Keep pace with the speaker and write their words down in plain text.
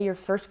Your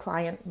first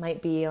client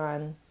might be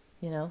on,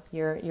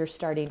 your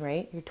starting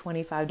rate, your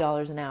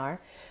 $25 an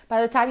hour.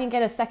 By the time you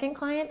get a second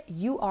client,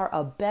 you are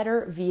a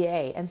better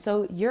VA. And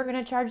so you're going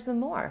to charge them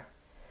more.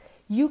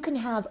 You can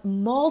have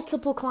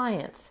multiple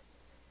clients.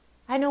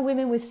 I know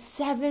women with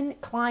 7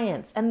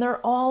 clients and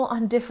they're all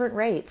on different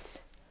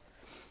rates.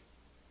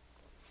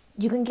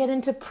 You can get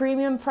into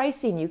premium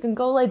pricing. You can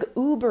go like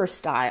Uber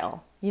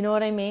style. You know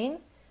what I mean?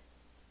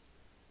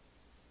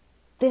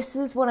 This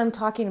is what I'm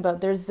talking about.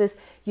 There's this,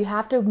 you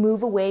have to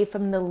move away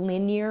from the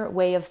linear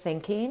way of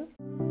thinking.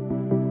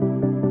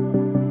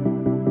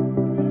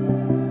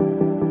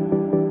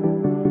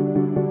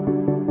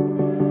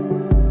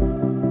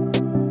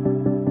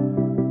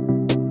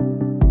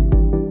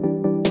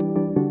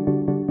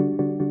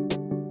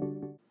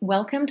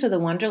 Welcome to the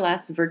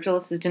Wonderless Virtual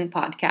Assistant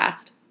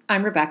Podcast.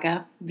 I'm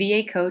Rebecca,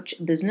 VA coach,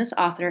 business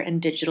author,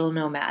 and digital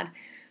nomad.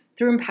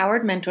 Through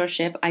empowered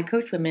mentorship, I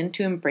coach women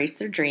to embrace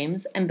their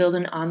dreams and build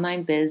an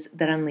online biz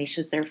that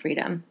unleashes their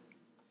freedom.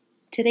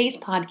 Today's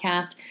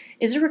podcast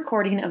is a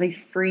recording of a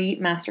free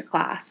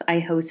masterclass I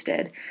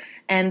hosted,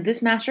 and this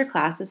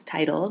masterclass is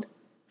titled,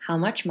 How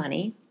Much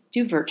Money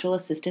Do Virtual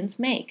Assistants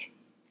Make?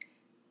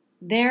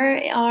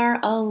 There are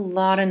a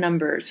lot of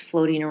numbers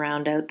floating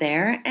around out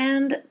there,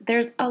 and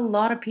there's a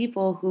lot of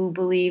people who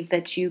believe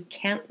that you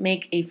can't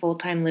make a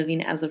full-time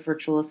living as a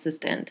virtual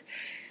assistant.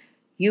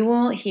 You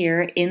will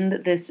hear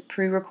in this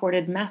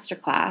pre-recorded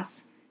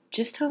masterclass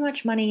just how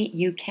much money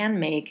you can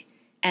make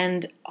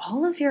and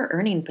all of your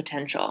earning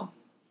potential.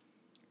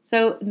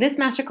 So this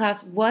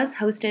masterclass was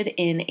hosted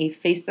in a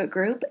Facebook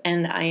group,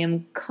 and I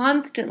am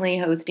constantly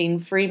hosting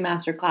free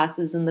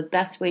masterclasses, and the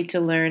best way to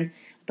learn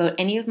about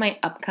any of my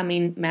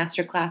upcoming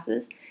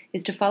masterclasses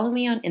is to follow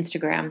me on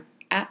Instagram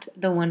at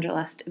The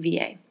Wanderlust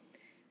VA.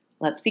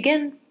 Let's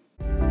begin.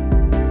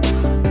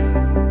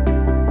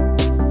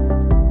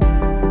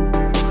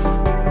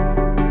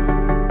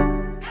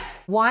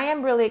 Why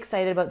I'm really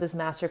excited about this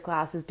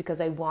masterclass is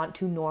because I want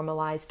to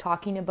normalize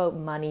talking about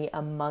money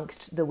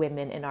amongst the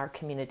women in our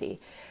community.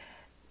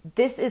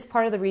 This is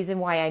part of the reason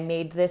why I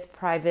made this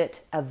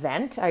private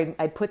event.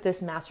 I put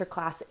this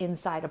masterclass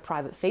inside a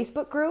private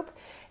Facebook group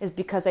is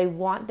because I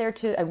want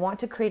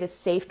to create a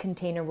safe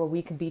container where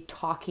we can be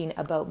talking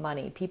about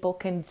money. People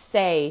can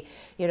say,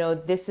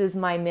 this is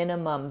my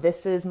minimum,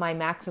 this is my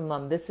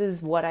maximum, this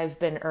is what I've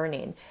been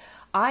earning.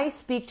 I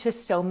speak to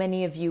so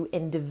many of you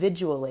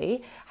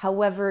individually.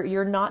 However,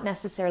 you're not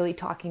necessarily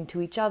talking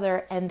to each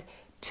other, and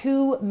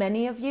too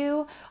many of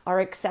you are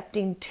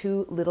accepting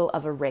too little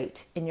of a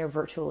rate in your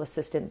virtual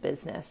assistant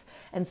business.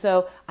 And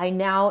so I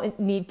now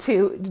need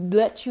to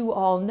let you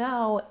all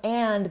know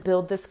and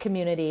build this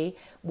community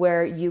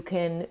where you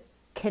can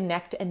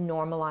connect and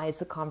normalize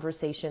the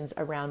conversations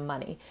around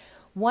money.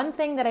 One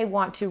thing that I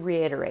want to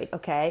reiterate,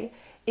 okay,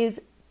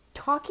 is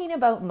talking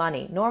about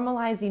money,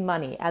 normalizing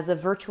money as a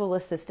virtual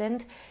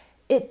assistant.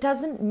 It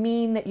doesn't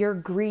mean that you're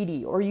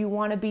greedy or you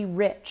want to be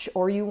rich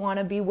or you want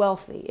to be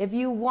wealthy. If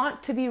you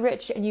want to be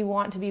rich and you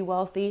want to be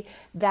wealthy,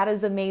 that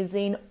is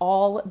amazing.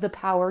 All the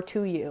power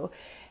to you.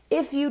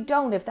 If you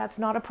don't, if that's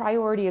not a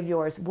priority of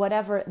yours,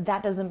 whatever,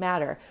 that doesn't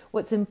matter.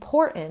 What's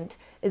important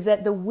is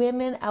that the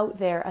women out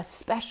there,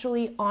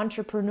 especially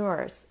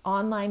entrepreneurs,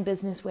 online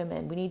business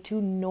women, we need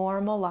to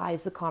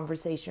normalize the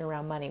conversation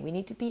around money. We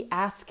need to be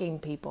asking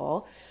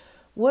people,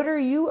 what are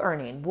you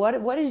earning?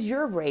 What is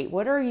your rate?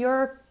 What are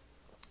your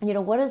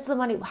what is the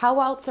money? How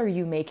else are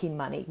you making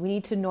money? We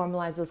need to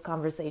normalize those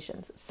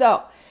conversations.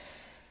 So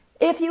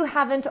if you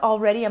haven't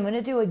already, I'm going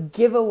to do a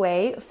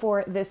giveaway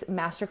for this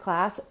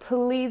masterclass.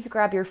 Please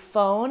grab your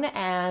phone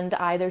and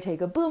either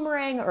take a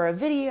boomerang or a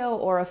video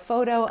or a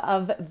photo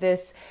of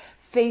this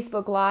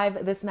Facebook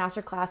Live, this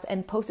masterclass,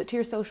 and post it to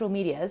your social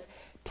medias.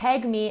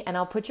 Tag me and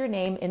I'll put your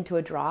name into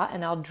a draw,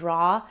 and I'll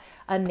draw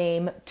a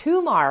name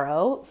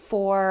tomorrow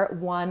for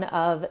one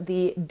of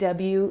the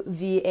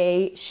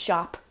WVA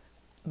shop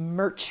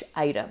merch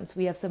items.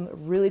 We have some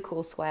really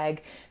cool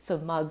swag,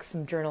 some mugs,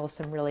 some journals,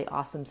 some really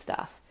awesome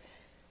stuff.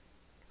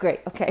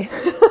 Great. Okay.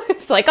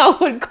 It's like, oh,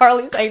 what did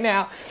Carly say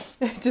now?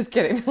 Just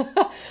kidding.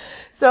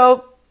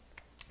 So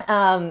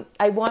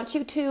I want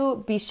you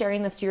to be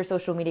sharing this to your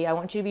social media. I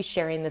want you to be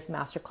sharing this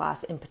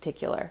masterclass in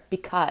particular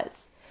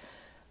because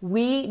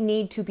we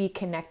need to be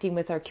connecting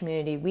with our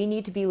community. We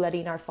need to be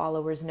letting our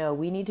followers know.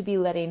 We need to be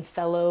letting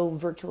fellow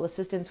virtual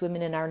assistants,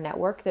 women in our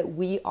network, that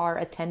we are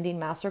attending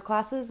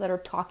masterclasses that are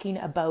talking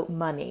about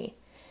money.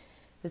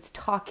 That's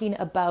talking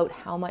about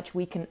how much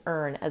we can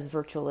earn as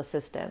virtual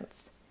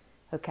assistants.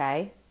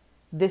 Okay?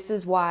 This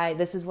is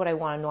what I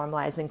want to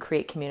normalize and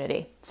create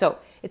community. So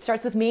it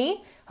starts with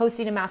me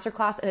hosting a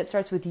masterclass, and it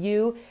starts with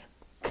you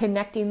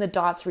connecting the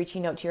dots,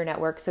 reaching out to your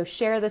network. So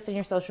share this in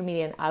your social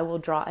media, and I will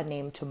draw a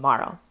name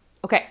tomorrow.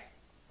 Okay,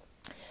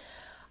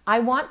 I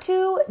want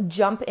to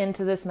jump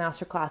into this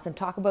masterclass and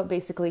talk about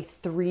basically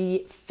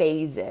 3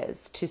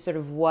 phases to sort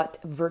of what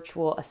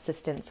virtual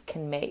assistants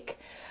can make.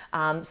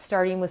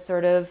 Starting with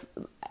sort of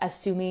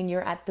assuming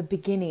you're at the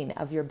beginning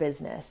of your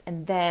business,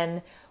 and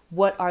then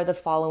what are the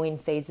following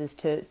phases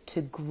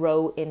to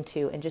grow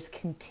into and just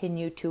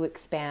continue to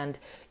expand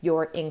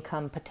your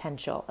income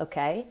potential,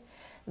 okay?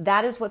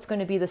 That is what's going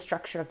to be the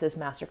structure of this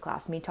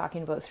masterclass, me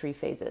talking about 3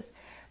 phases.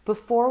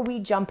 Before we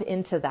jump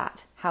into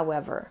that,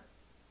 however,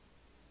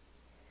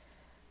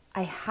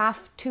 I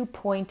have to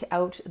point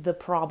out the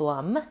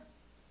problem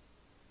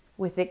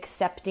with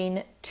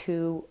accepting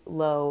too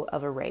low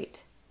of a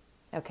rate,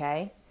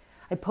 okay?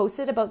 I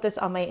posted about this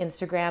on my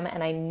Instagram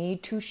and I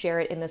need to share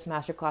it in this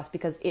masterclass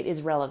because it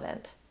is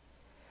relevant.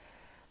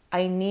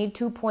 I need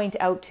to point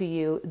out to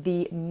you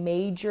the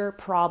major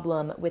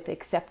problem with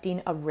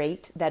accepting a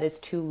rate that is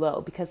too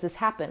low, because this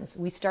happens.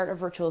 We start our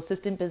virtual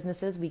assistant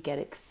businesses, we get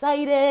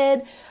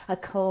excited, a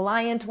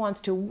client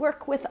wants to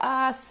work with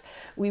us,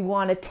 we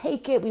want to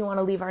take it, we want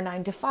to leave our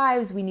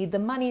 9-to-5s, we need the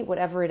money,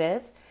 whatever it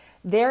is.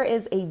 There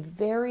is a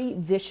very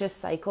vicious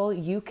cycle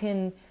you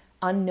can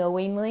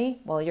unknowingly,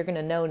 well, you're going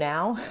to know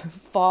now,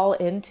 fall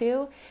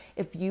into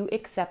if you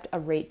accept a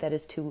rate that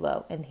is too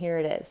low. And here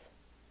it is.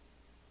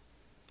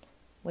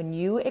 When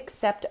you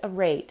accept a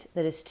rate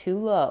that is too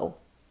low,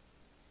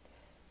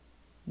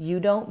 you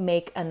don't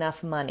make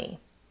enough money.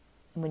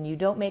 When you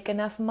don't make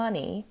enough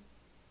money,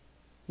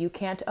 you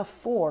can't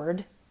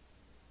afford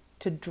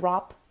to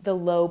drop the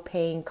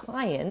low-paying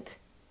client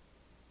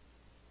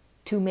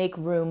to make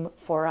room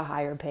for a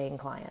higher-paying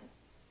client.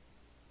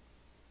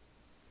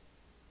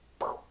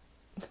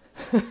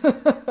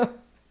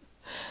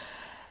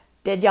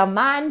 Did your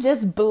mind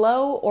just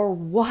blow or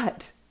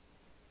what?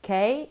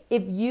 Okay?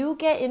 If you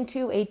get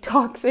into a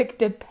toxic,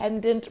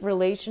 dependent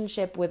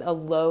relationship with a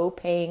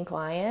low-paying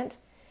client,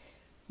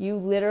 you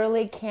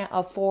literally can't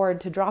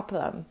afford to drop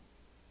them.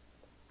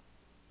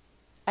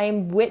 I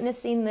am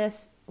witnessing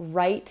this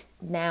right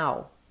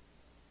now.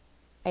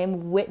 I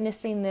am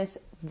witnessing this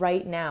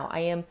right now.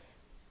 I am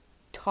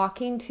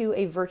talking to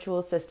a virtual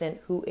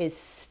assistant who is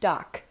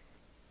stuck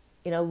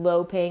in a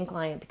low-paying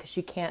client because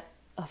she can't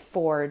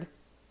afford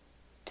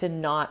to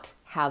not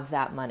have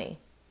that money,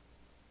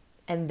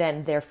 and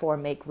then therefore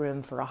make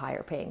room for a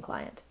higher paying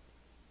client.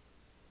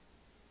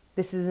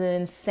 This is an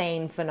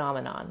insane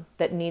phenomenon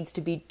that needs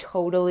to be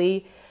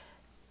totally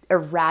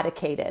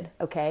eradicated,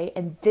 okay?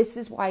 And this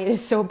is why it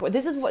is so important.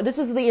 This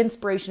is the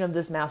inspiration of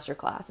this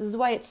masterclass. This is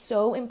why it's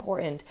so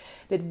important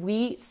that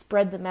we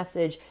spread the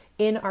message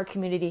in our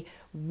community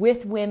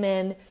with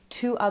women,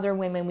 to other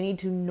women. We need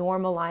to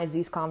normalize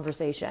these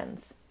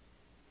conversations.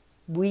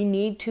 We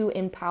need to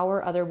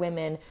empower other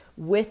women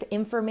with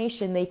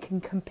information they can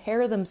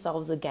compare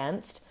themselves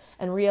against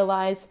and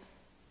realize,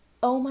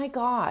 oh my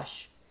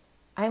gosh,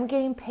 I'm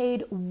getting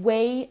paid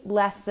way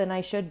less than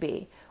I should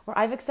be, or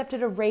I've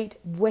accepted a rate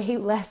way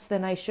less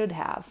than I should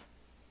have.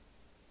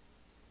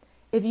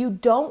 If you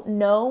don't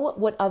know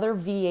what other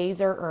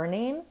VAs are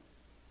earning,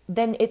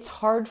 then it's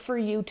hard for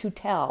you to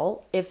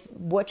tell if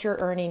what you're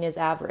earning is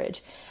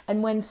average.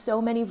 And when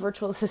so many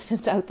virtual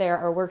assistants out there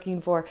are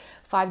working for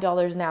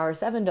 $5 an hour,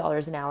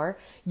 $7 an hour,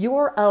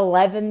 your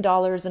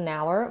 $11 an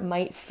hour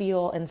might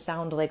feel and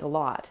sound like a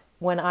lot.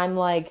 When I'm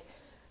like,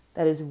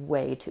 that is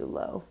way too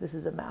low. This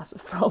is a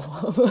massive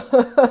problem.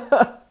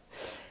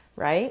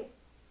 Right?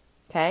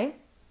 Okay?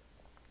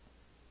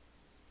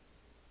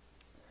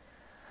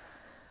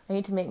 I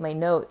need to make my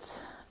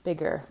notes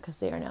bigger because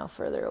they are now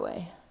further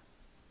away.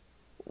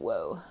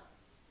 Whoa,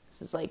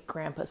 this is like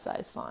grandpa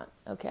size font.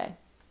 Okay.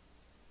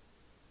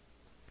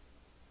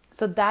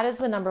 So that is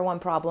the number one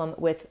problem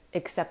with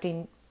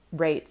accepting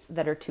rates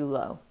that are too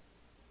low.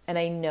 And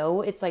I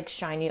know it's like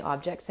shiny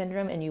object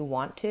syndrome and you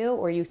want to,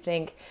 or you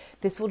think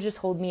this will just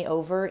hold me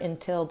over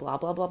until blah,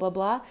 blah, blah, blah,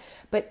 blah.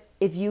 But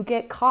if you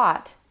get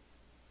caught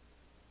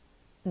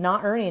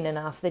not earning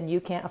enough, then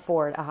you can't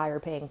afford a higher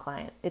paying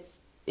client.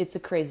 It's a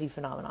crazy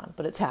phenomenon,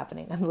 but it's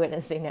happening. I'm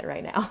witnessing it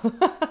right now.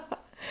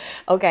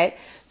 Okay,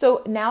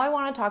 so now I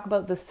want to talk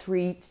about the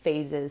 3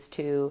 phases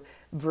to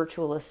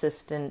virtual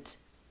assistant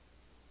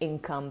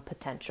income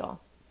potential,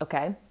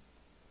 okay?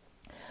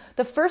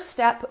 The first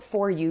step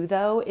for you,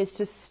 though, is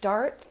to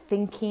start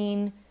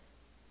thinking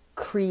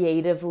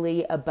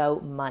creatively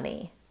about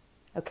money,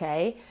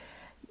 okay?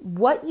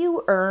 What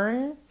you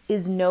earn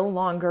is no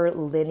longer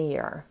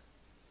linear.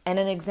 And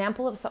an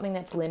example of something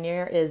that's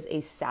linear is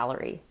a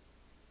salary,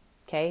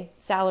 okay?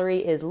 Salary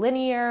is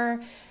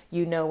linear.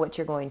 You know what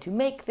you're going to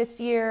make this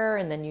year,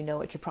 and then you know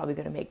what you're probably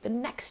going to make the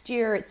next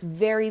year. It's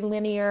very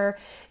linear.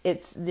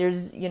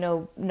 There's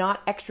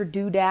not extra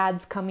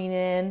doodads coming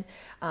in.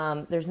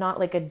 There's not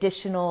like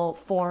additional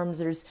forms.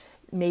 There's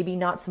maybe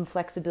not some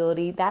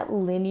flexibility. That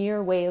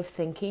linear way of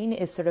thinking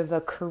is sort of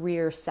a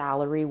career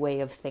salary way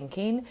of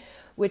thinking,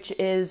 which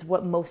is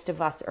what most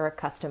of us are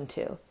accustomed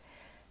to.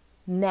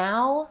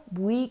 Now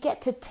we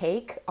get to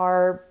take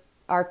our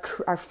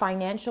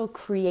financial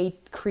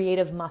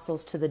creative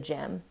muscles to the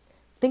gym.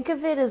 Think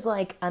of it as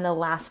like an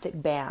elastic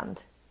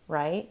band,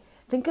 right?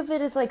 Think of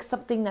it as like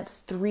something that's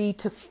 3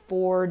 to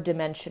 4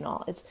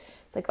 dimensional. It's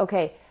like,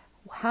 okay,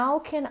 how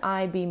can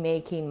I be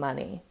making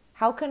money?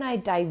 How can I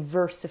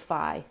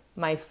diversify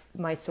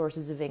my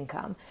sources of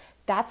income?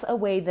 That's a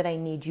way that I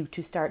need you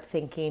to start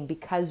thinking,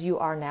 because you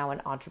are now an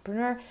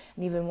entrepreneur,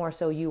 and even more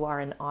so, you are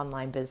an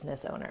online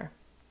business owner.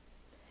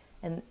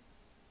 And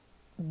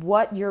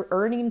what your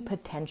earning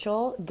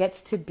potential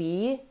gets to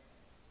be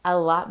a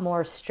lot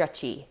more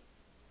stretchy.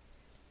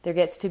 There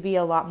gets to be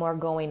a lot more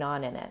going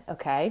on in it,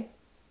 okay?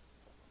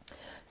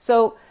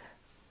 So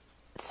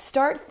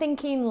start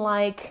thinking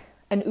like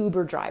an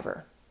Uber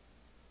driver,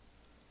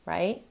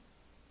 right?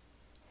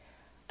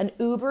 An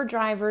Uber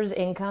driver's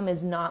income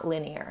is not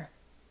linear.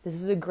 This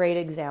is a great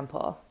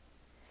example.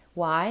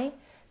 Why?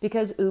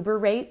 Because Uber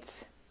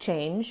rates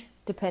change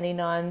depending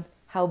on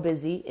how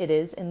busy it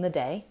is in the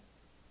day,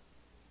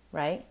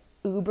 right?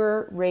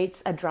 Uber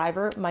rates, a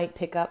driver might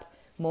pick up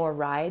more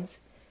rides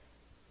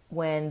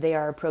when they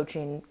are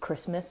approaching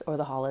Christmas or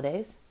the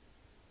holidays,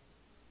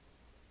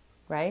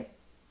 right?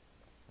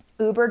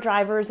 Uber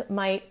drivers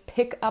might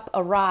pick up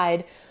a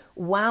ride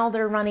while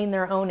they're running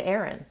their own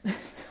errand,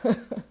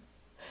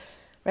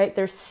 right?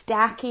 They're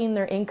stacking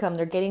their income.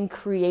 They're getting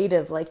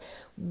creative. Like,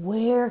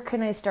 where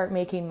can I start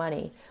making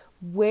money?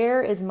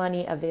 Where is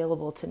money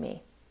available to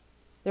me?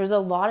 There's a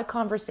lot of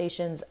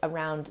conversations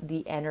around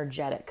the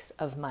energetics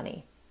of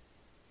money.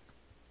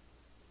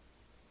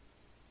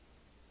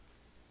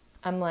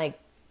 I'm like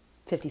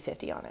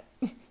 50-50 on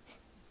it.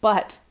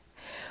 But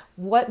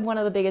what one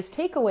of the biggest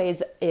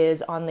takeaways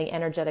is on the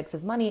energetics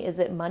of money is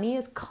that money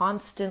is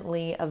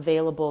constantly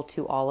available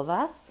to all of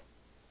us,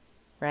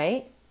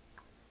 right?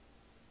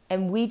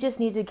 And we just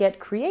need to get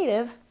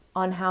creative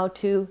on how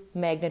to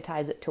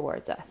magnetize it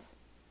towards us.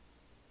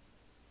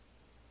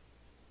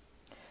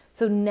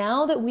 So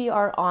now that we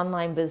are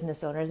online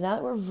business owners, now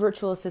that we're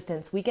virtual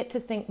assistants, we get to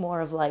think more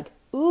of like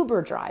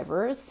Uber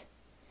drivers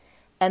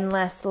and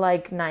less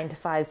like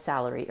 9-to-5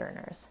 salary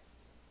earners.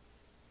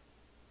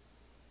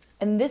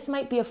 And this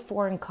might be a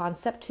foreign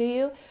concept to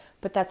you,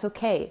 but that's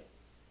okay.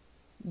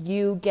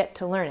 You get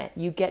to learn it.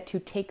 You get to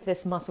take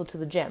this muscle to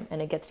the gym,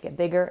 and it gets to get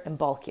bigger and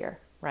bulkier,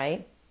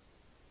 right?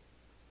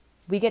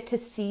 We get to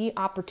see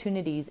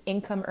opportunities,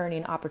 income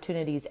earning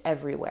opportunities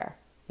everywhere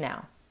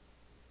now.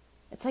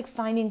 It's like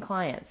finding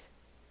clients.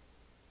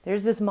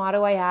 There's this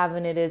motto I have,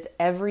 and it is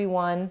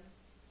everyone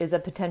is a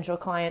potential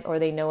client, or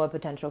they know a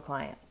potential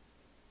client.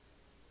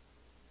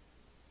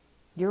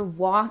 You're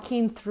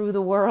walking through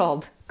the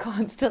world,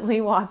 constantly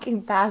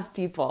walking past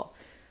people,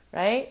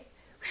 right?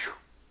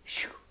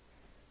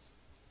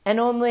 And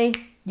only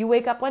you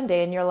wake up one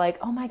day and you're like,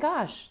 oh my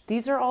gosh,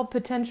 these are all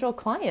potential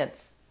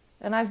clients.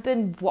 And I've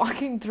been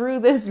walking through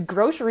this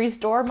grocery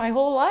store my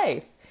whole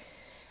life.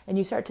 And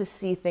you start to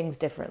see things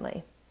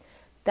differently.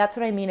 That's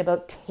what I mean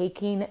about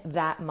taking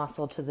that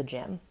muscle to the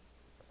gym.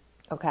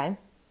 Okay?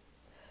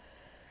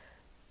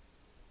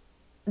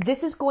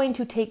 This is going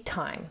to take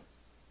time.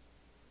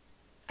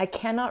 I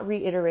cannot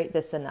reiterate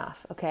this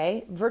enough,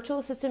 okay? Virtual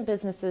assistant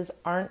businesses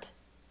aren't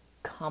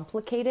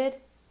complicated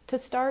to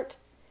start.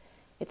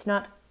 It's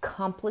not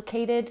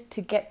complicated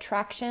to get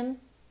traction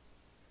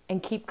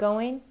and keep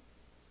going,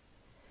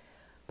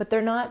 but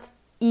they're not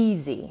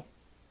easy.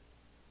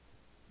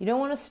 You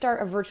don't want to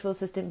start a virtual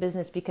assistant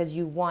business because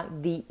you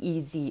want the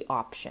easy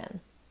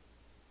option.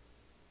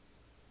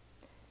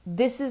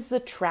 This is the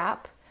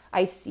trap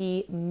I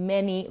see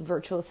many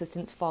virtual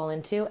assistants fall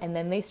into, and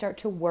then they start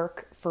to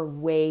work for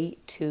way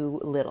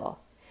too little.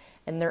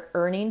 And their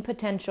earning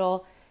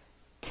potential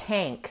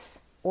tanks,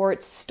 or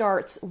it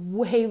starts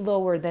way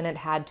lower than it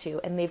had to,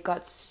 and they've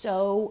got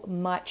so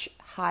much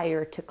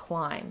higher to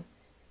climb.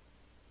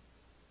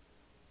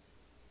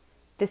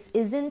 This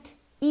isn't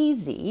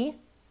easy.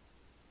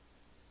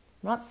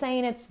 I'm not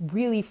saying it's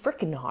really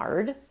freaking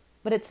hard,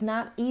 but it's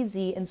not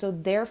easy, and so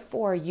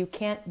therefore you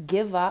can't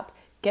give up,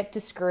 get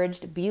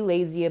discouraged, be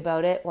lazy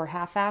about it, or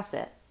half-ass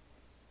it.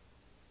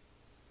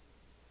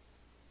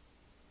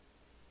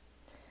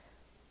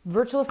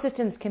 Virtual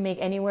assistants can make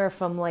anywhere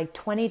from like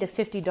 $20 to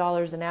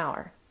 $50 an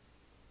hour.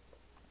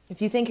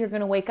 If you think you're going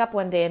to wake up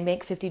one day and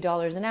make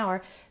 $50 an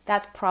hour,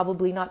 that's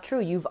probably not true.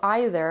 You've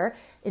either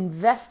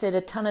invested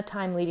a ton of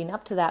time leading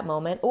up to that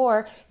moment,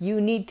 or you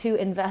need to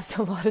invest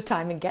a lot of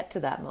time and get to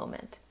that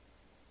moment.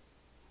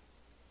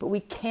 But we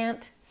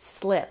can't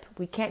slip.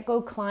 We can't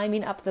go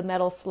climbing up the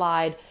metal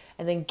slide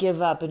and then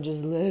give up and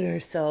just let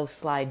ourselves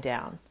slide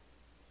down.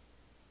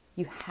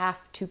 You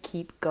have to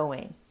keep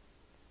going.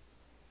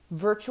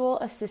 Virtual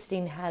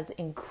assisting has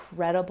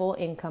incredible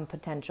income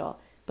potential,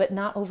 but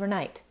not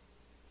overnight.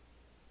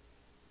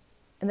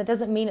 And that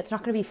doesn't mean it's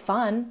not going to be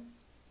fun.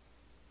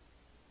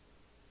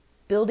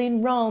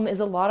 Building Rome is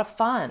a lot of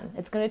fun.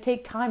 It's going to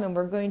take time, and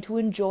we're going to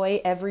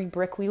enjoy every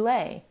brick we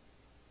lay.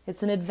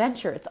 It's an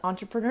adventure. It's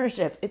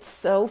entrepreneurship. It's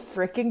so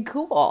freaking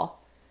cool.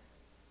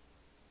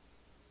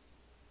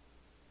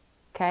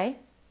 Okay?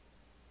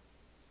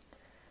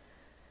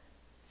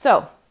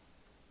 So,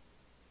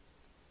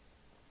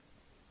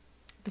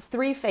 the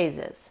 3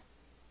 phases.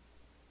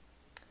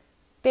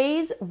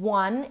 Phase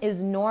 1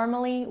 is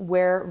normally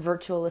where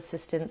virtual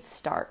assistants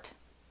start.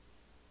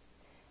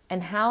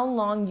 And how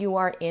long you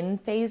are in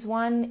phase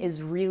one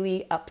is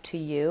really up to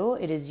you.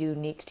 It is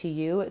unique to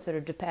you. It sort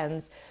of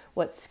depends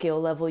what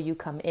skill level you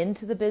come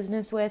into the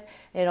business with.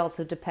 It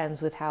also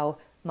depends with how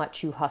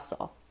much you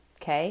hustle,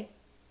 okay?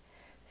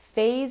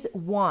 Phase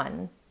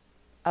one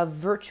of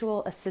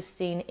virtual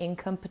assisting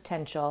income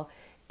potential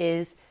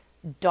is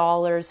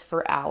dollars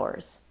for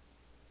hours.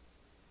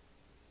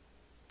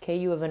 Okay,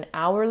 you have an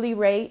hourly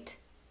rate,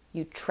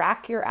 you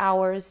track your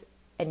hours,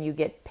 and you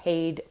get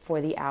paid for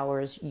the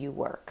hours you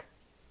work.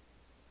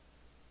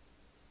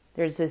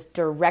 There's this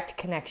direct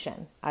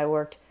connection. I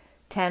worked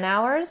 10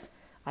 hours,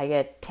 I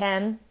get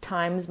 10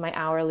 times my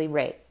hourly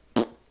rate.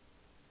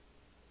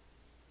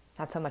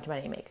 That's how much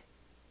money you make.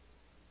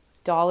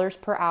 Dollars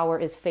per hour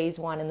is phase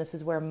one, and this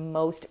is where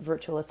most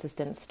virtual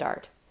assistants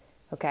start,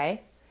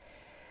 okay?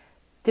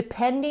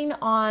 Depending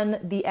on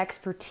the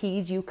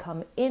expertise you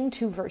come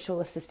into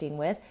virtual assisting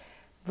with,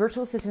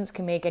 virtual assistants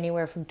can make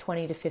anywhere from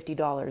 $20 to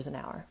 $50 an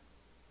hour.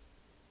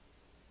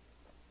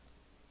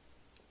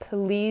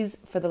 Please,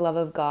 for the love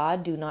of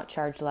God, do not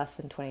charge less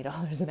than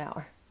 $20 an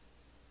hour.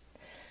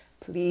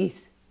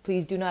 Please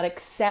do not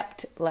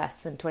accept less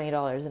than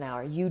 $20 an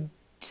hour. You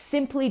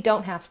simply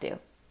don't have to.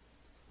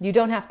 You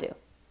don't have to.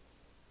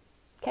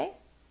 Okay?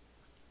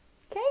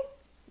 Okay?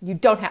 You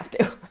don't have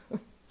to.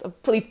 So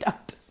please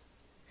don't.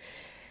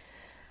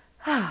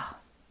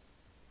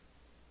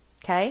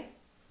 Okay?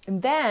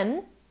 And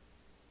then,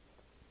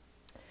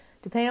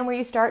 depending on where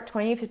you start,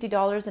 $20 to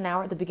 $50 an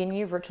hour at the beginning of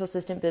your virtual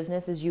assistant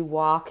business as you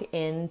walk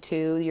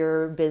into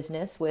your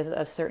business with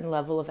a certain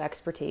level of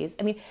expertise.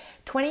 I mean,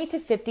 20 to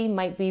 50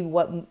 might be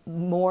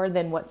more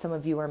than what some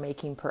of you are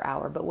making per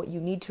hour, but what you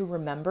need to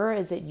remember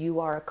is that you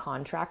are a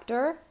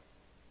contractor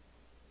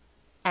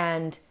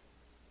and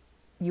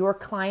your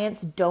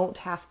clients don't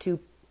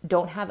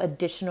have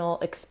additional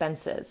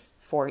expenses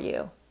for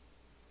you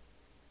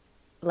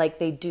like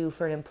they do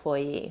for an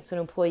employee. So an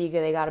employee,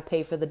 they got to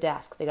pay for the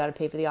desk. They got to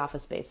pay for the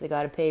office space. They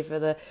got to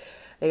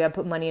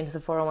put money into the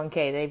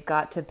 401k. They've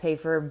got to pay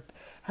for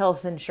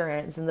health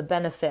insurance and the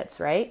benefits,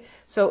 right?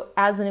 So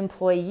as an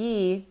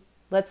employee,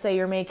 let's say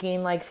you're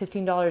making like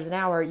 $15 an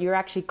hour, you're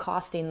actually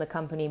costing the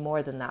company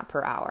more than that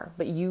per hour,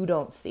 but you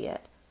don't see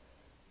it.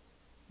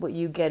 What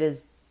you get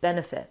is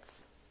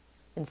benefits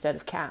instead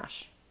of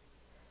cash.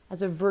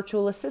 As a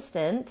virtual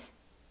assistant,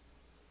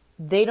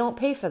 they don't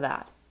pay for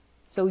that.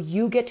 So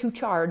you get to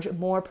charge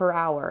more per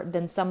hour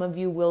than some of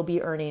you will be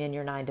earning in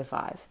your 9 to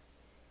 5.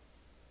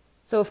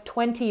 So if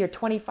 20 or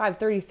 25,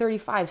 30,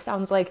 35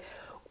 sounds like,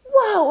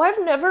 whoa,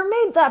 I've never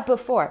made that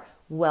before.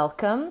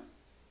 Welcome.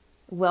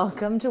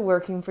 Welcome to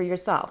working for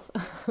yourself.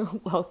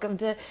 Welcome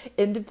to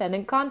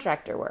independent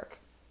contractor work.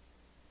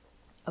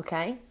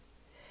 Okay?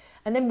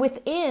 And then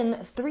within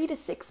 3 to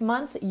 6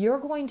 months, you're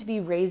going to be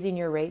raising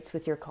your rates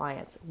with your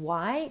clients.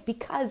 Why?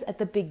 Because at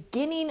the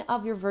beginning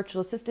of your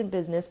virtual assistant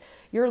business,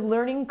 your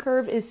learning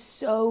curve is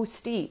so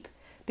steep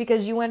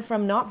because you went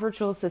from not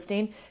virtual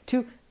assisting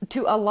to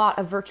a lot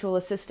of virtual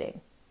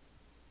assisting.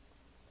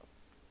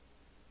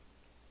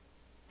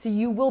 So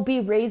you will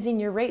be raising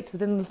your rates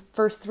within the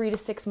first 3 to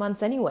 6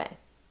 months anyway.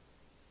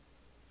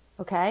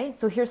 Okay?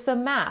 So here's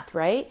some math,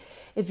 right?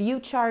 If you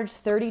charge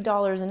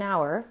 $30 an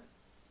hour,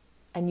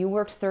 and you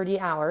worked 30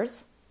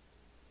 hours,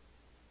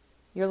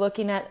 you're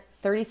looking at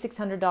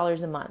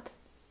 $3,600 a month.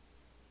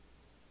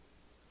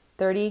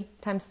 30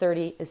 times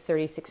 30 is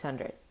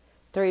 $3,600.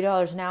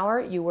 $30 an hour,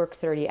 you work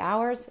 30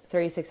 hours,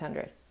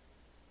 $3,600.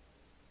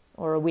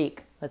 Or a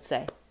week, let's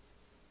say.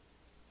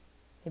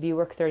 If you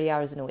work 30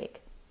 hours in a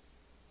week.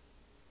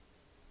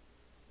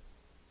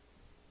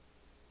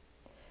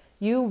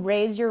 You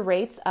raise your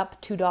rates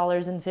up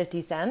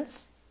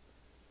 $2.50.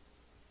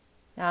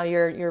 Now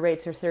your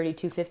rates are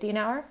 $32.50 an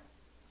hour.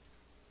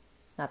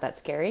 Not that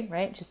scary,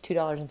 right? Just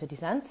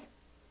 $2.50.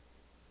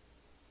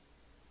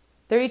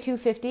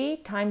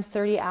 $32.50 times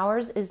 30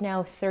 hours is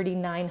now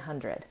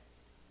 $3,900.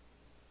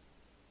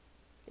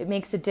 It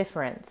makes a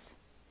difference.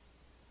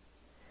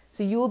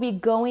 So you will be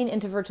going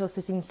into virtual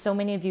assisting. So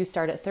many of you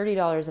start at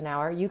 $30 an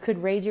hour. You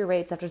could raise your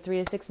rates after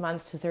 3 to 6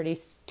 months to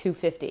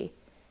 $32.50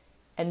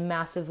 and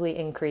massively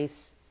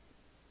increase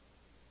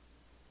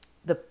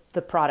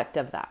the product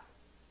of that.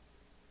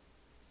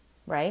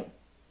 Right?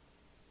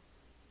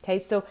 Okay,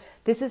 so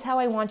this is how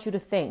I want you to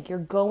think. You're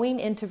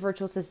going into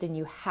virtual assisting.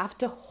 You have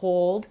to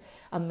hold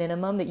a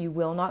minimum that you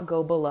will not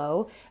go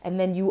below. And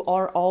then you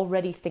are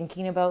already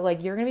thinking about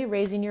like, you're going to be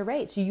raising your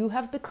rates. You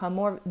have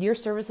become your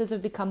services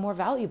have become more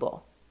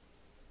valuable.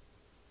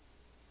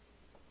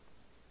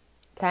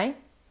 Okay.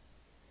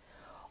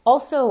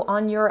 Also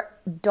on your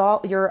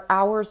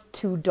hours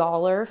to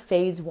dollar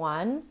phase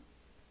one,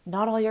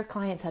 not all your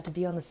clients have to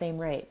be on the same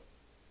rate.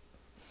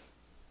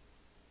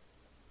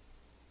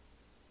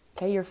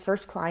 Okay, your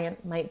first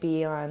client might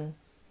be on,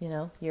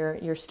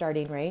 your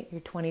starting rate,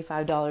 your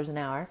 $25 an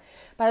hour.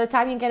 By the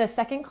time you get a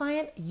second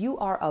client, you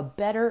are a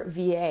better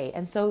VA.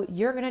 And so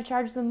you're going to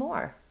charge them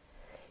more.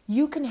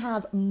 You can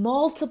have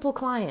multiple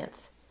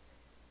clients.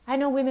 I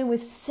know women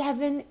with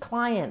 7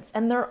 clients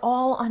and they're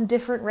all on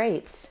different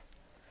rates.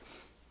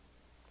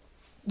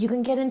 You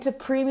can get into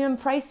premium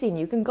pricing.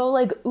 You can go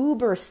like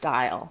Uber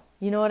style.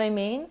 You know what I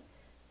mean?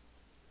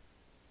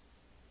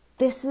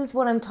 This is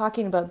what I'm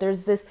talking about.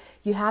 There's this,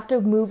 you have to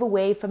move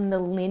away from the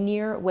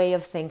linear way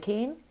of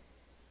thinking.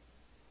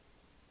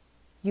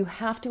 You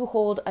have to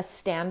hold a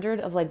standard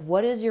of like,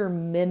 what is your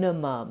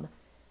minimum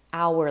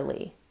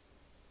hourly?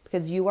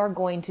 Because you are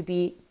going to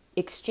be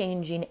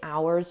exchanging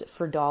hours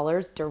for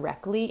dollars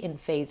directly in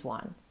phase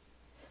one.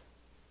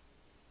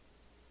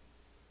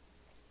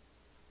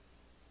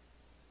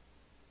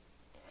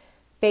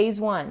 Phase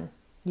one,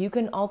 you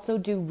can also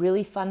do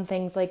really fun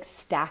things like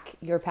stack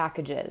your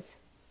packages.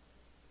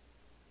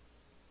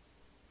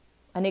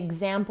 An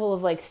example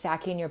of like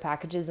stacking your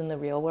packages in the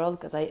real world,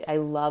 because I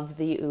love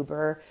the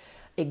Uber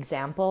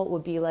example,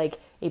 would be like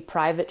a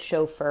private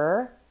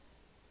chauffeur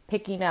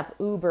picking up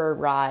Uber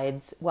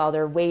rides while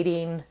they're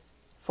waiting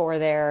for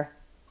their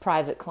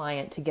private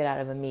client to get out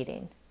of a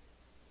meeting.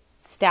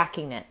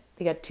 Stacking it.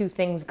 They got two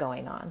things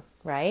going on,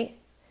 right?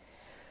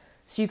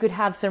 So you could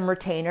have some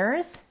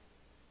retainers.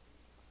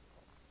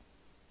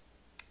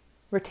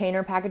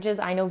 Retainer packages.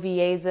 I know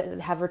VAs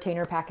that have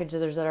retainer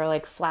packages that are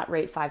like flat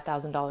rate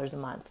 $5,000 a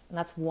month. And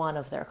that's one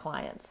of their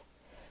clients.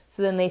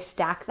 So then they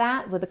stack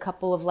that with a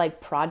couple of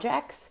like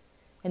projects.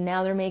 And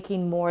now they're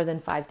making more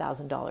than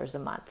 $5,000 a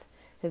month.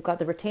 They've got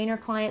the retainer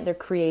client. They're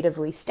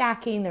creatively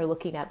stacking. They're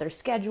looking at their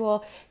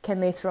schedule.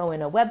 Can they throw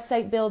in a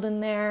website build in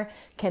there?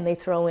 Can they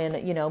throw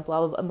in, you know,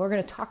 blah, blah, blah. And we're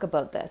going to talk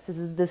about this.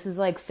 This is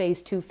like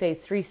phase 2,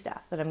 phase 3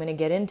 stuff that I'm going to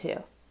get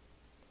into.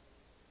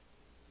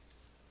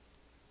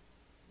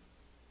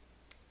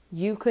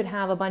 You could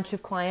have a bunch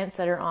of clients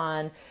that are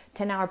on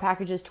 10-hour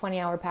packages,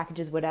 20-hour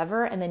packages,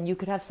 whatever, and then you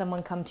could have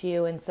someone come to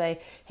you and say,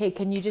 hey,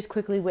 can you just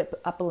quickly whip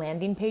up a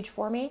landing page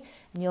for me?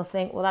 And you'll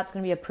think, well, that's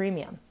going to be a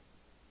premium.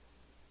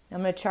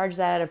 I'm going to charge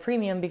that at a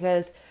premium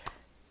because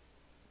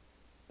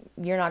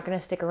you're not going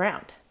to stick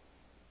around.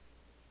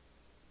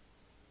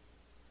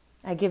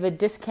 I give a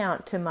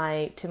discount to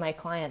my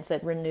clients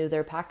that renew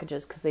their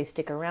packages because they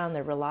stick around,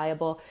 they're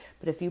reliable.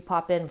 But if you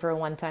pop in for a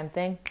one-time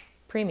thing,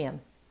 premium.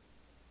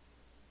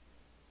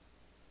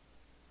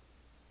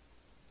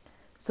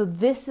 So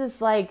this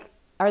is like,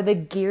 are the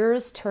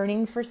gears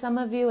turning for some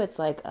of you? It's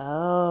like,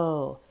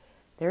 oh,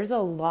 there's a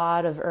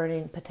lot of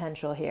earning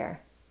potential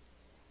here.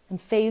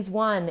 And phase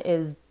one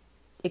is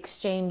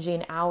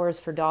exchanging hours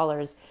for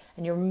dollars,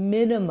 and your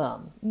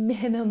minimum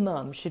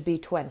should be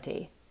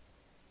 20.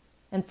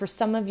 And for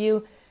some of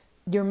you,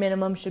 your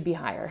minimum should be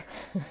higher.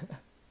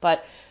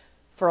 But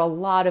for a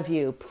lot of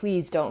you,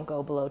 please don't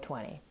go below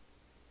 20,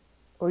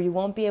 or you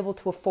won't be able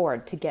to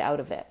afford to get out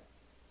of it.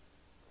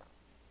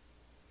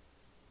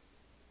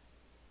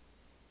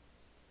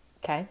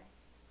 Okay.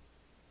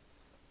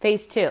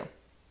 Phase 2.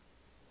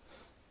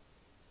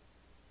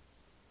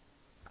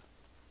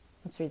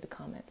 Let's read the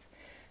comments.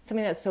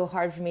 Something that's so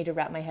hard for me to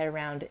wrap my head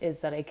around is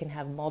that I can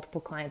have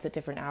multiple clients at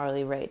different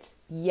hourly rates.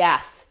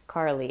 Yes,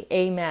 Carly.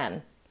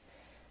 Amen.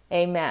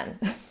 Amen.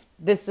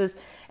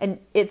 And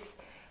it's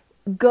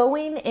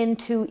going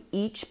into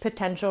each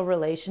potential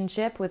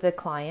relationship with a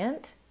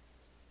client,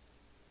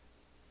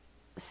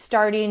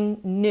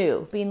 starting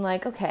new, being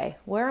like, okay,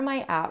 where am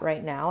I at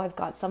right now? I've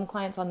got some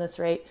clients on this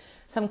rate,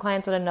 some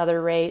clients at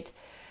another rate,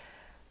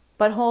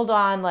 but hold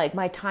on, like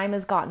my time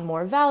has gotten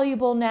more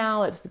valuable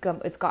now. It's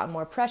gotten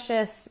more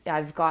precious.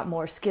 I've got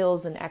more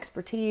skills and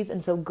expertise.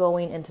 And so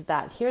going into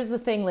that, here's the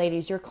thing,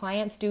 ladies, your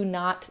clients do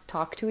not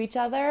talk to each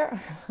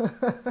other.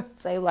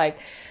 Say like,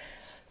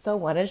 so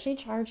what is she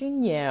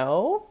charging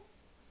you?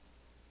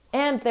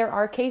 And there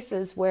are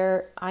cases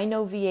where I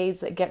know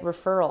VAs that get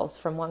referrals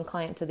from one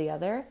client to the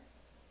other.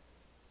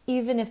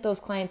 Even if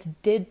those clients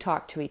did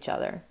talk to each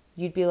other,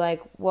 you'd be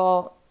like,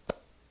 well,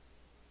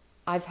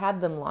 I've had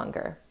them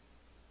longer,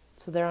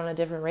 so they're on a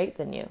different rate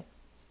than you.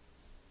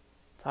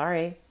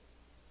 Sorry.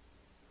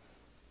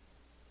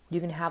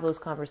 You can have those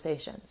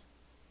conversations.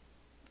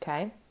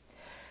 Okay.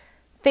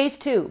 Phase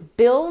 2,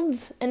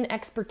 builds and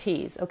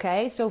expertise.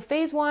 Okay. So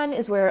phase 1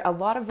 is where a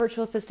lot of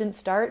virtual assistants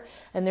start,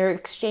 and they're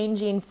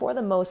exchanging, for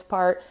the most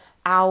part,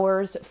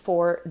 hours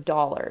for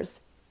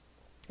dollars.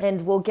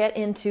 And we'll get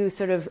into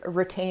sort of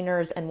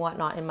retainers and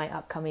whatnot in my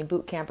upcoming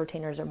bootcamp.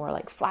 Retainers are more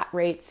like flat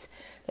rates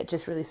that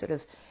just really sort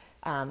of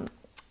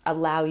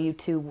allow you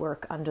to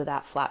work under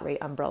that flat rate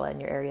umbrella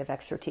in your area of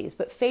expertise.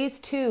 But phase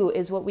 2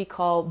 is what we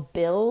call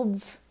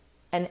builds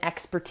and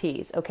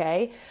expertise,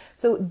 okay?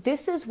 So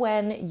this is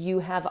when you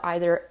have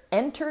either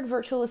entered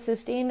virtual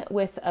assisting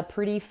with a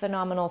pretty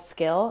phenomenal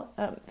skill,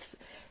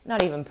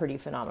 not even pretty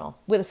phenomenal,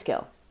 with a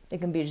skill. It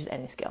can be just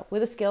any skill,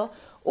 with a skill,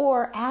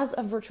 or as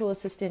a virtual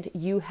assistant,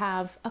 you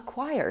have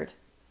acquired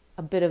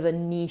a bit of a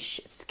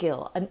niche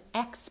skill, an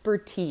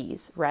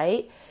expertise,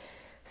 right?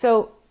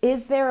 So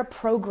is there a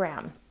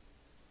program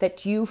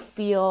that you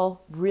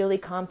feel really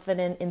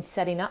confident in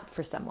setting up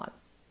for someone,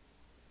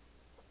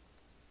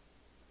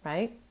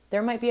 right?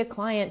 There might be a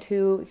client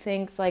who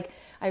thinks like,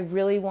 I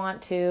really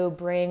want to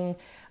bring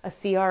a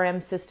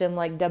CRM system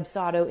like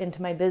Dubsado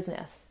into my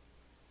business.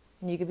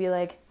 And you could be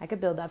like, I could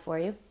build that for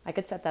you. I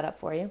could set that up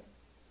for you.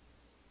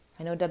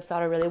 I know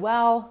Dubsado really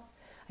well.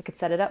 I could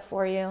set it up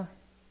for you.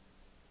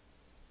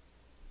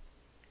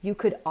 You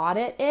could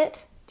audit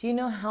it. Do you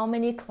know how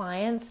many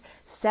clients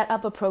set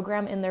up a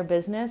program in their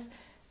business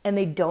and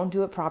they don't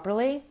do it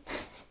properly?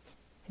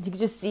 You can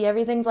just see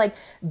everything's like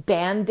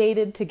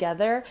band-aided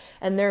together,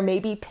 and they're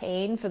maybe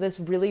paying for this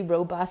really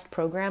robust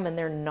program and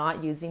they're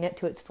not using it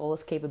to its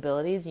fullest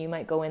capabilities. You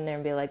might go in there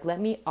and be like, let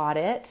me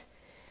audit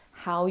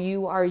how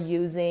you are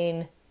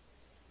using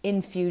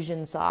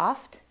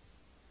Infusionsoft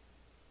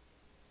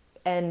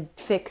and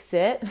fix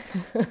it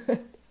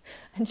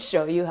and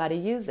show you how to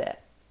use it.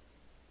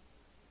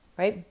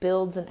 Right?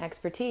 Builds an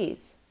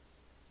expertise.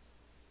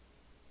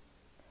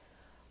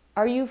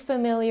 Are you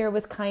familiar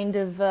with kind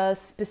of a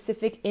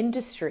specific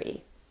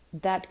industry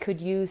that could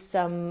use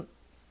some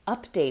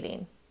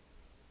updating?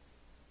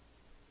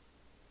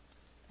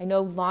 I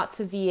know lots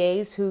of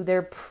VAs who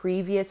their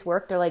previous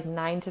work, their like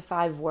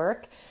 9-to-5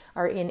 work,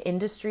 are in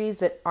industries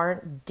that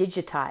aren't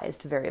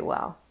digitized very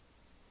well.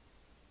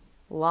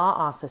 Law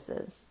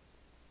offices,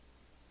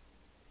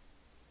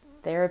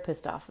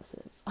 therapist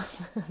offices,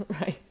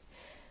 right?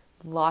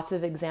 Lots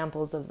of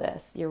examples of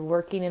this. You're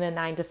working in a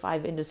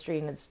 9-to-5 industry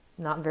and it's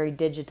not very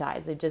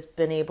digitized. They've just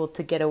been able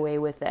to get away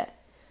with it.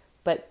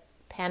 But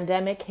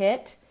pandemic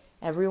hit,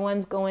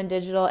 everyone's going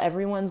digital,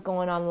 everyone's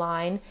going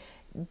online.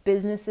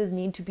 Businesses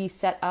need to be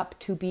set up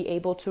to be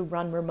able to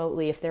run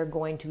remotely if they're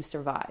going to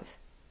survive.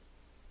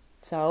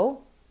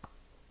 So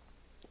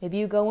maybe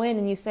you go in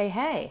and you say,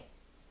 hey,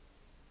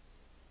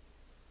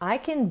 I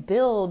can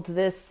build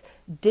this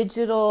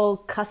digital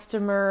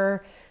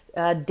customer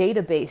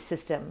database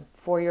system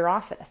for your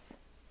office.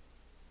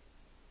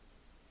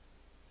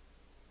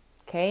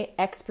 Okay,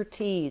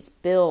 expertise,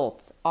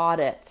 builds,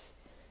 audits.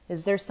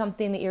 Is there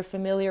something that you're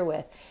familiar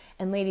with?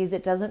 And ladies,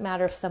 it doesn't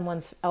matter if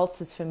someone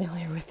else is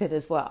familiar with it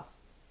as well.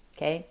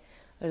 Okay,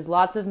 there's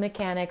lots of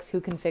mechanics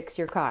who can fix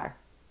your car.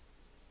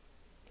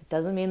 It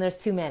doesn't mean there's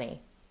too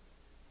many,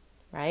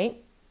 right?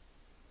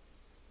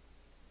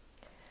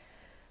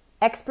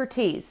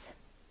 Expertise.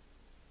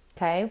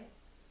 Okay.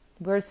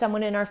 We're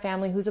someone in our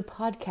family who's a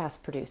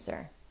podcast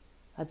producer.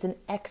 That's an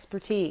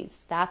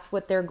expertise. That's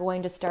what they're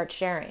going to start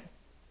sharing.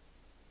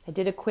 I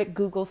did a quick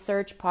Google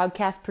search.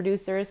 Podcast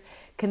producers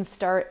can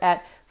start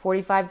at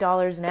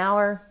 $45 an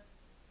hour,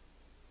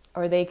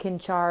 or they can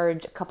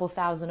charge a couple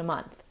 $1,000 a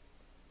month.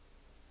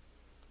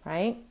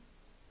 Right?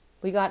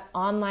 We got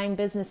online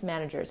business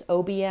managers,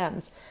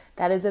 OBMs.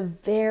 That is a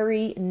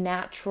very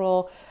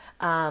natural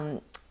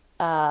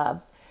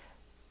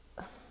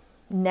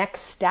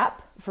next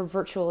step for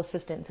virtual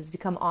assistants, has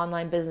become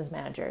online business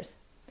managers.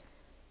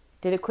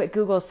 Did a quick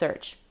Google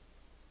search.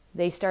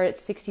 They start at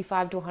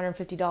 $65 to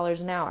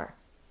 $150 an hour.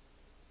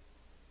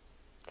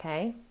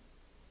 Okay.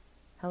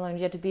 How long do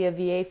you have to be a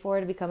VA for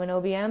to become an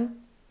OBM?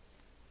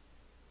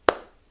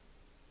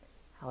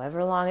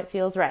 However long it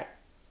feels right.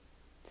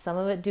 Some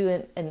of it do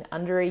it in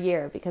under a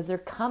year because they're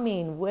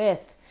coming with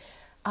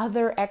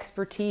other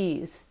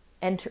expertise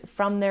and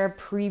from their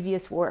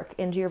previous work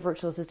into your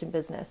virtual assistant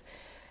business.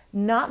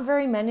 Not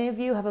very many of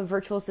you have a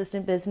virtual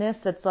assistant business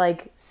that's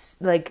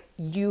like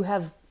you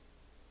have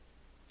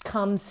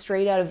come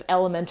straight out of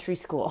elementary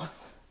school.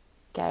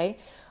 Okay?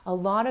 A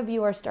lot of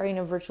you are starting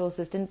a virtual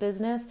assistant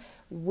business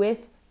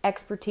with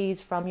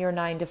expertise from your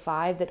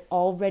 9-to-5 that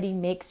already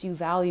makes you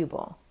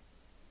valuable.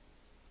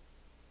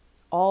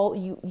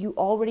 You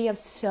already have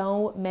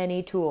so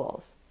many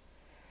tools.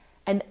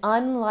 And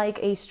unlike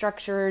a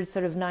structured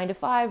sort of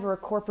 9-to-5 or a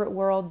corporate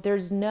world,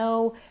 there's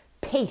no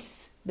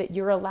pace that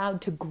you're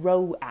allowed to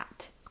grow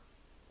at.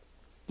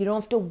 You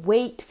don't have to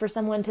wait for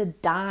someone to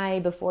die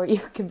before you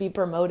can be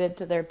promoted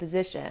to their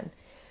position.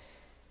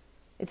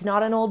 It's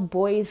not an old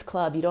boys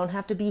club. You don't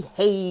have to be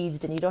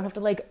hazed, and you don't have to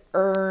like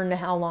earn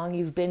how long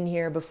you've been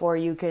here before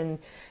you can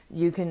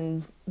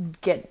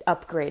get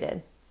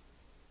upgraded.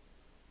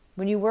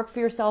 When you work for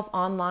yourself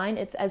online,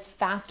 it's as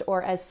fast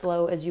or as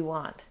slow as you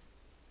want.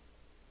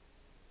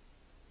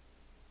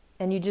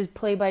 And you just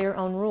play by your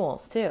own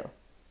rules too.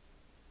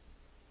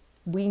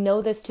 We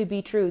know this to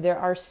be true. There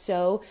are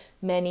so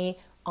many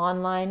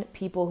online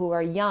people who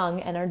are young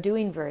and are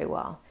doing very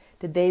well.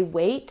 Did they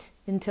wait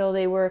until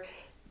they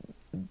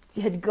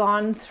had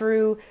gone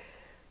through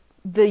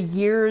the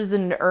years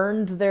and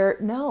earned their...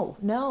 No.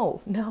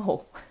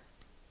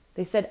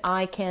 They said,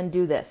 I can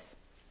do this.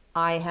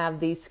 I have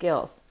these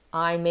skills.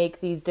 I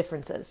make these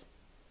differences.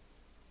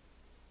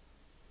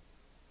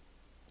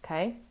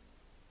 Okay?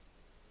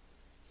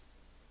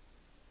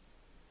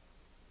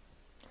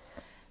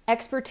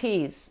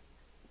 Expertise.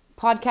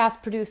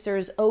 Podcast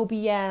producers,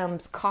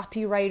 OBMs,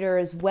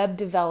 copywriters, web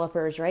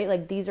developers, right?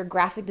 Like these are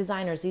graphic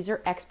designers. These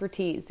are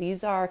expertise.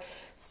 These are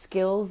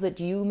skills that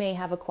you may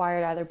have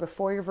acquired either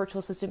before your virtual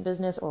assistant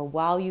business or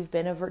while you've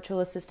been a virtual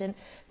assistant.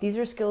 These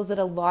are skills that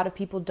a lot of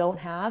people don't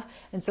have.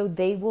 And so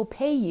they will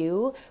pay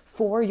you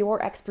for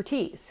your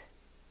expertise.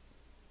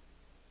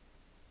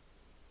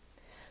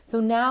 So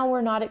now we're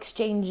not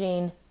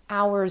exchanging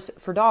hours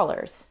for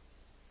dollars,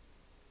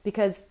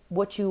 because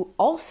what you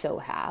also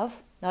have,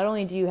 not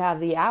only do you have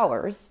the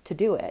hours to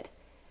do it,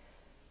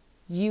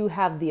 you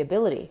have the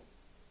ability.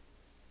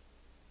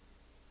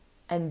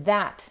 And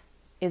that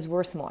is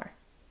worth more.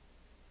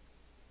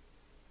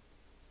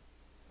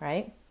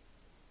 right?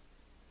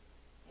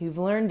 You've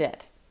learned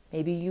it.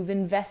 Maybe you've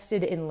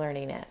invested in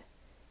learning it.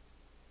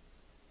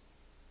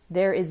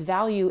 There is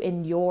value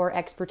in your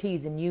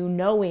expertise and you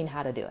knowing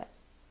how to do it,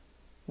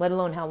 let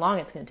alone how long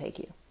it's going to take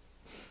you.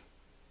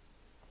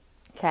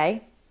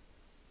 Okay?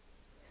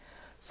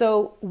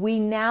 So we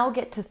now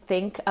get to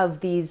think of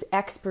these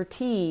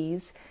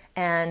expertise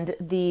and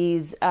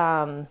these,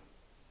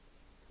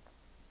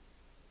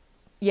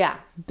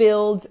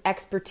 builds,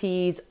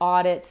 expertise,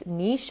 audits,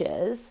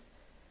 niches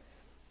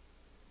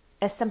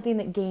as something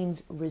that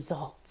gains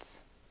results.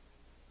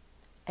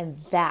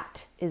 And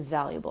that is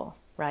valuable,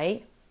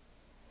 right?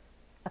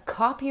 A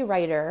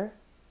copywriter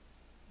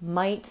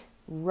might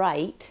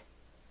write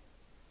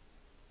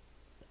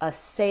a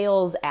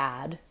sales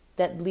ad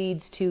that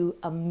leads to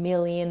 $1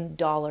 million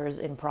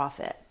in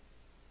profit.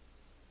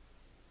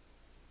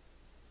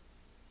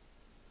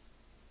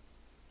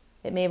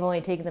 It may have only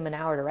taken them an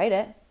hour to write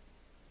it,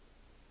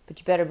 but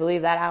you better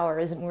believe that hour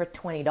isn't worth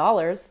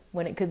 $20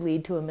 when it could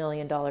lead to $1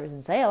 million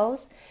in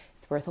sales.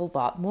 It's worth a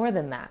lot more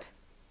than that,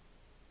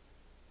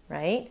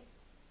 right?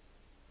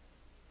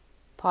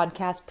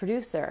 Podcast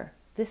producer.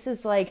 This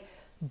is like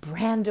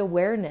brand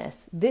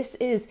awareness. This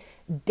is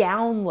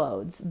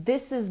downloads.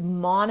 This is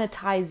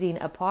monetizing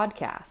a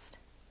podcast.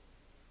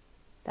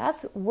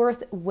 That's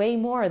worth way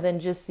more than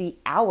just the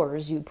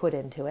hours you put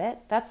into it.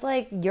 That's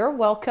like, you're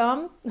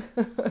welcome.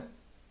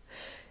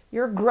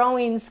 You're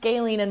growing,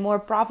 scaling, and more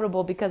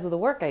profitable because of the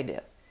work I do.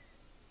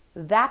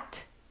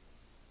 That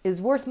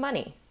is worth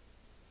money.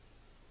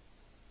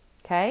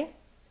 Okay?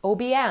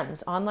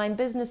 OBMs, online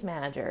business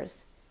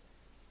managers.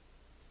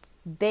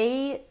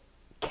 They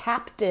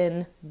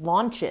captain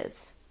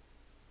launches.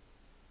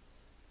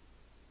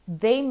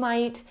 They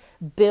might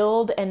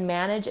build and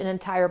manage an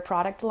entire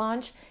product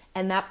launch,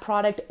 and that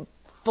product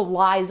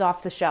flies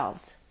off the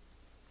shelves.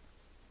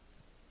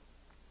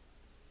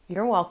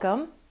 You're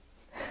welcome.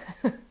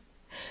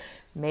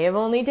 May have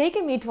only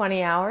taken me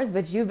 20 hours,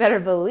 but you better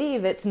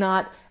believe it's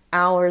not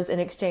hours in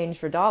exchange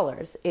for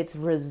dollars. It's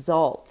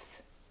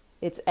results.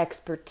 It's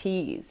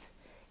expertise.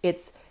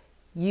 It's,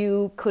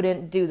 you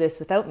couldn't do this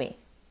without me.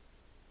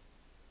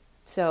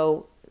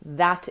 So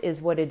that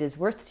is what it is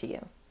worth to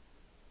you.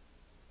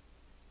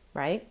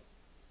 Right?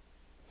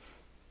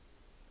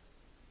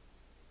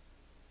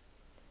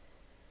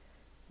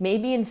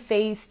 Maybe in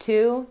phase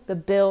 2, the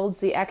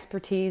builds, the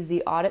expertise,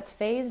 the audits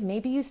phase,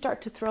 maybe you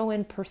start to throw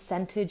in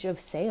percentage of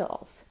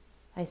sales.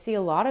 I see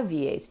a lot of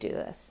VAs do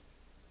this.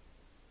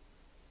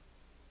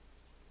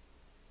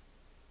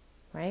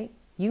 Right?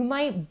 You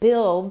might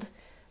build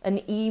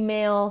an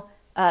email,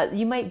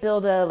 you might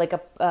build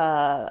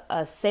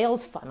a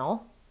sales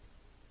funnel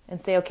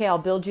and say, okay, I'll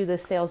build you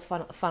this sales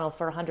funnel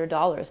for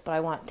 $100, but I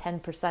want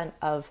 10%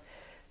 of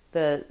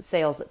the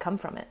sales that come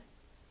from it,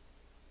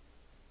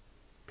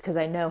 because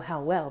I know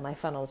how well my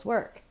funnels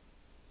work.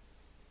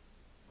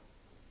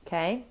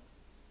 Okay?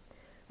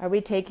 Are we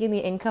taking the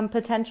income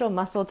potential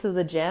muscle to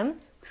the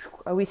gym?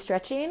 Are we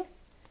stretching?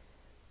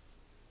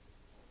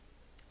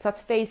 So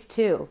that's phase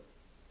 2.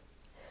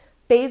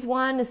 Phase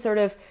 1 is sort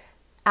of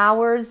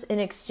hours in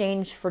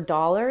exchange for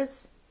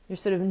dollars. You're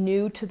sort of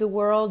new to the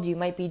world. You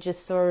might be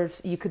just sort of,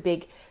 you could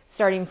be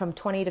starting from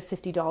 $20 to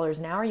 $50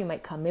 an hour. You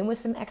might come in with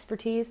some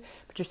expertise,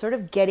 but you're sort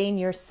of getting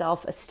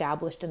yourself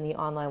established in the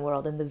online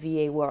world, in the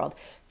VA world.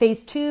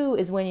 Phase 2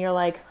 is when you're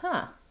like,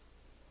 I'm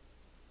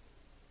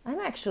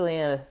actually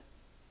an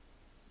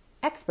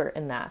expert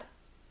in that.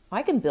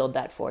 I can build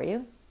that for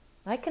you.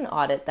 I can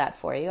audit that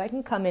for you. I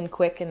can come in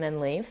quick and then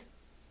leave.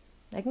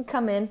 I can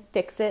come in,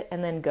 fix it,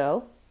 and then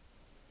go.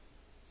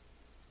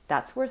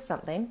 That's worth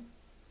something.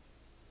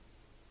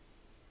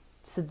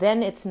 So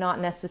then it's not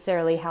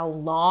necessarily how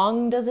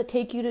long does it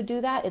take you to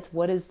do that, it's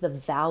what is the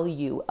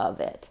value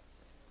of it.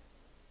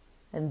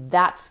 And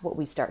that's what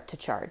we start to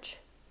charge.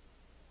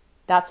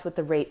 That's what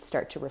the rates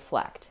start to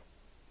reflect.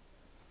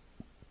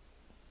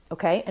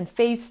 Okay, and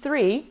phase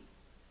 3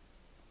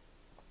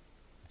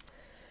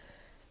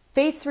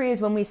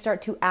 is when we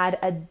start to add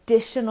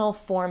additional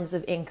forms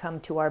of income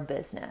to our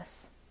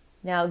business.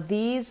 Now,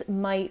 these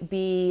might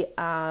be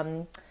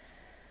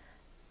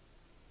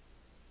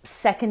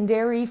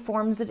secondary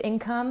forms of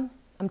income.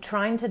 I'm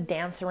trying to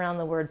dance around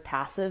the word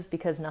passive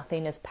because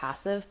nothing is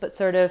passive, but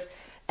sort of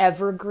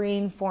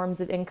evergreen forms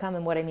of income.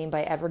 And what I mean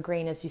by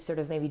evergreen is you sort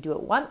of maybe do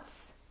it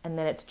once and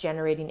then it's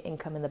generating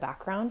income in the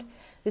background.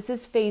 This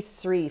is phase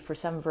 3 for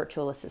some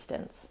virtual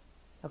assistants.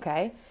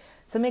 Okay.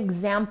 Some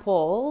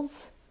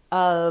examples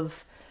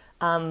of,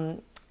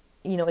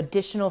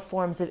 additional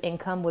forms of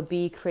income would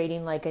be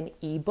creating like an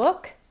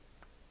ebook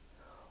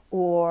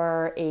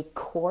or a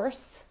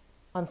course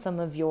on some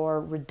of your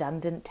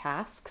redundant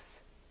tasks.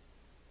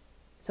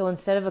 So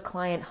instead of a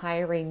client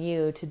hiring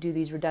you to do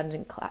these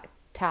redundant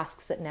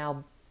tasks that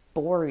now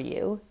bore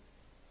you,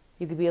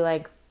 you could be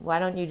like, why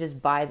don't you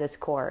just buy this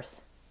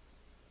course?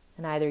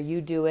 And either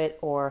you do it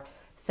or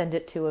send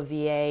it to a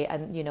VA,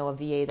 and a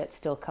VA that's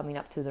still coming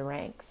up through the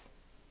ranks.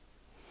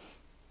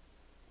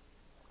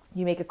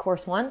 You make a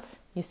course once,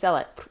 you sell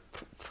it,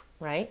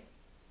 right?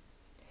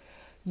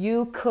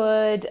 You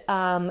could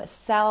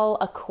sell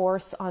a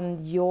course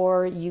on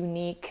your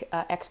unique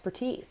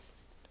expertise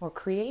or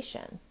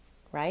creation,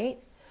 right?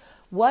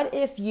 What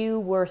if you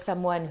were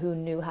someone who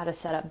knew how to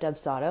set up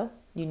Dubsado?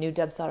 You knew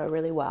Dubsado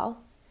really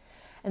well.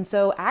 And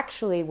so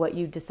actually what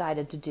you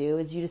decided to do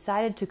is you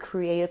decided to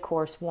create a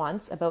course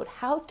once about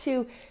how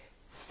to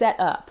set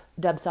up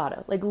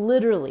Dubsado, like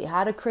literally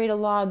how to create a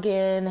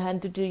login, how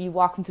to do, you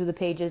walk them through the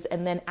pages.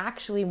 And then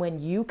actually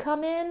when you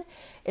come in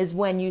is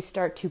when you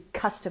start to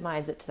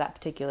customize it to that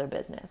particular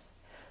business.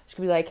 She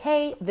could be like,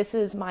 hey, this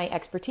is my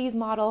expertise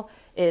model,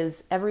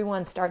 is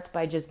everyone starts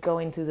by just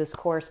going through this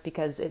course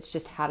because it's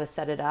just how to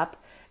set it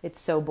up.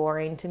 It's so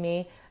boring to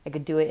me. I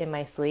could do it in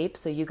my sleep.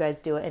 So you guys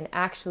do it. And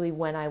actually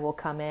when I will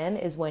come in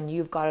is when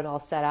you've got it all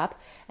set up,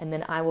 and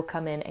then I will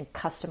come in and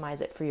customize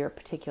it for your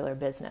particular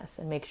business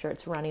and make sure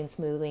it's running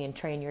smoothly and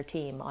train your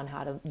team on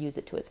how to use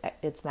it to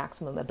its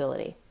maximum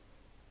ability,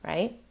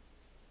 right?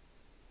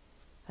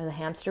 Are the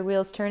hamster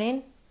wheels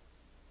turning?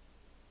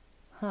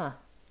 Huh.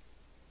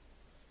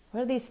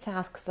 What are these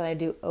tasks that I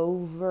do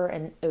over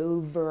and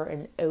over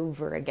and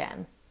over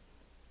again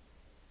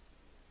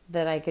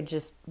that I could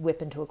just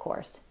whip into a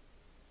course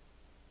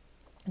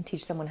and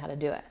teach someone how to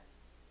do it?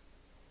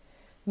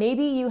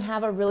 Maybe you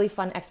have a really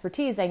fun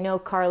expertise. I know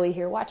Carly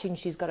here watching,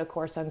 she's got a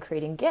course on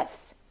creating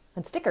GIFs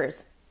and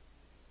stickers.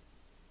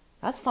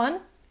 That's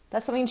fun.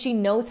 That's something she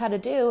knows how to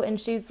do.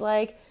 And she's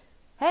like,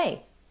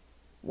 hey,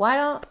 why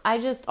don't I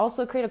just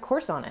also create a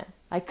course on it?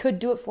 I could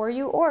do it for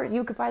you, or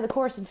you could buy the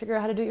course and figure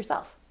out how to do it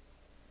yourself.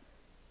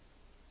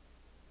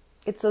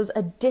 It's those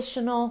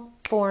additional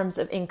forms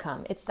of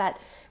income. It's that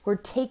we're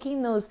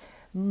taking those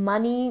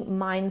money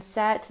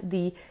mindset,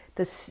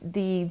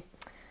 the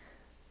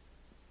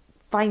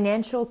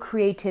financial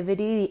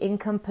creativity, the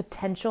income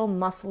potential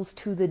muscles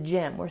to the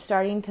gym. We're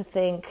starting to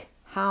think,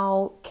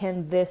 how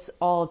can this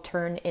all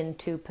turn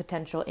into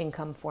potential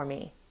income for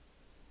me?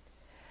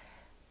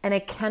 And I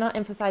cannot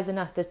emphasize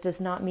enough, this does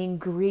not mean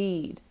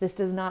greed. This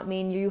does not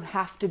mean you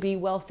have to be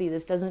wealthy.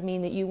 This doesn't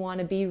mean that you want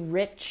to be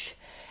rich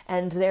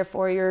and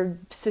therefore your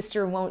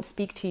sister won't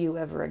speak to you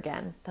ever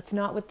again. That's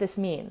not what this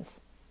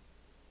means.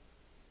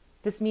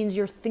 This means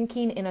you're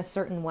thinking in a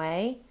certain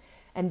way,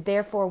 and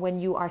therefore when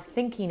you are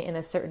thinking in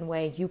a certain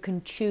way, you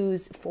can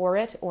choose for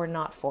it or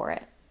not for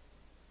it.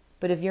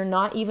 But if you're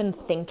not even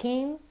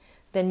thinking,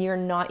 then you're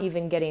not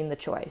even getting the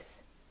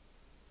choice.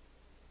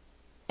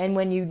 And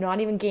when you're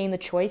not even getting the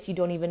choice, you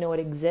don't even know it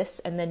exists,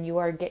 and then you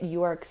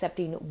are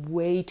accepting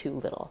way too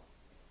little.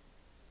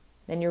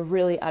 Then you're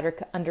really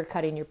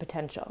undercutting your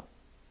potential.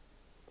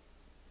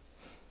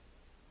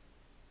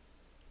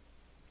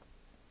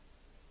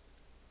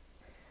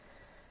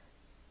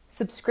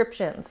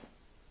 Subscriptions.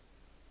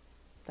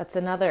 That's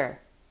another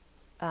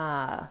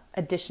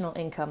additional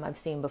income I've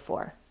seen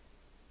before.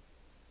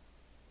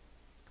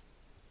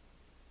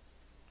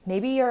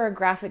 Maybe you're a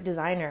graphic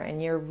designer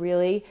and you're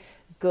really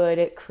good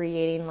at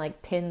creating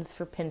like pins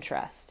for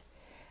Pinterest.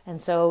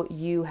 And so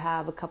you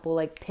have a couple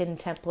like pin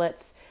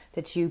templates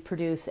that you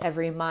produce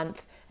every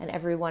month, and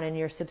everyone in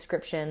your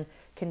subscription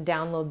can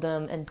download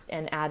them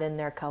and add in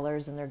their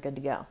colors, and they're good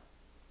to go.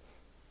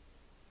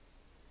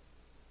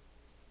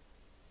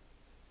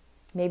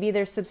 Maybe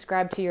they're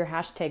subscribed to your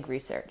hashtag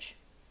research.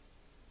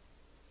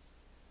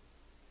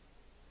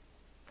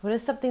 What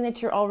is something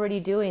that you're already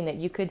doing that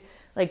you could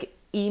like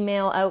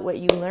email out what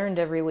you learned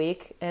every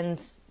week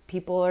and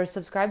people are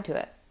subscribed to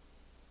it?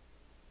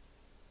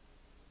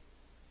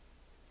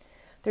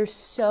 There's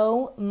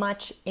so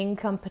much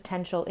income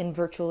potential in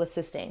virtual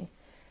assisting,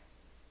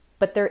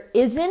 but there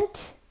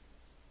isn't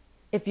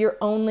if you're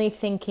only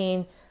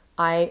thinking,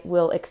 I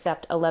will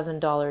accept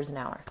 $11 an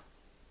hour.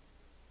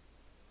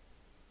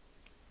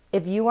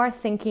 If you are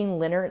thinking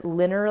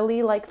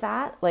linearly like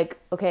that, like,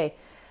 okay,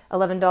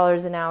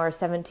 $11 an hour,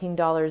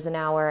 $17 an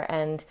hour,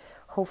 and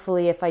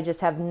hopefully if I just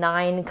have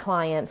 9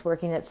 clients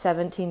working at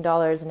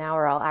 $17 an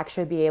hour, I'll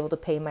actually be able to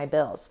pay my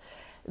bills.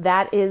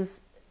 That is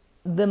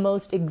the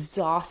most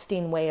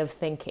exhausting way of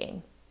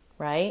thinking,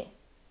 right?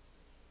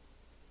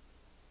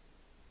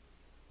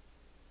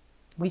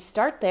 We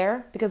start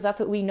there because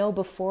that's what we know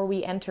before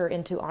we enter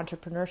into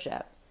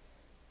entrepreneurship.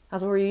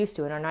 That's what we're used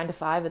to. In our 9 to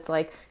 5, it's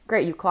like,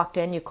 great, you clocked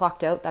in, you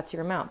clocked out, that's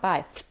your amount,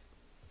 bye.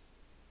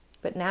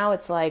 But now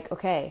it's like,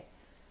 okay,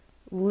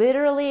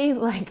 literally,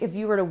 like if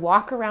you were to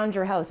walk around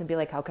your house and be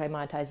like, how can I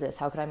monetize this?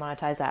 How can I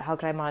monetize that? How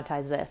can I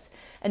monetize this?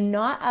 And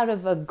not out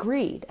of a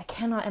greed. I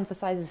cannot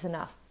emphasize this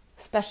enough,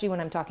 especially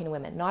when I'm talking to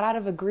women. Not out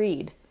of a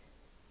greed,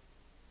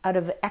 out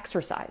of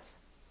exercise.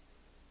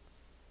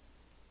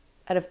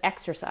 Out of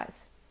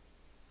exercise.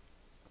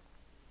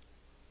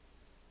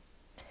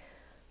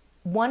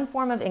 One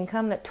form of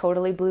income that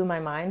totally blew my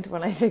mind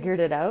when I figured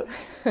it out,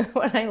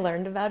 when I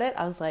learned about it,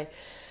 I was like,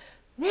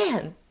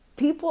 man,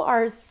 people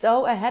are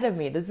so ahead of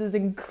me. This is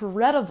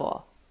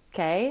incredible.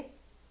 Okay.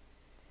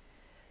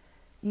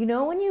 You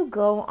know, when you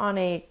go on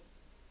a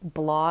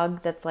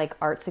blog that's like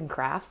arts and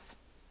crafts,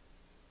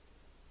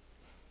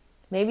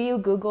 maybe you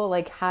Google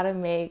like how to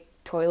make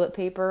toilet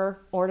paper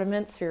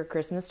ornaments for your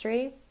Christmas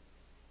tree.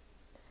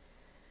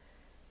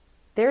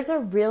 there's a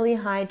really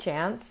high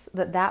chance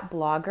that that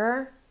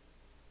blogger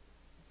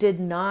did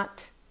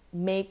not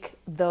make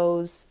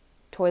those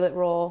toilet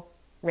roll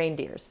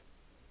reindeers.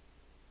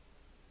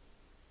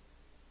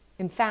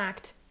 In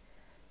fact,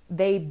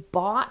 they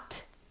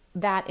bought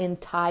that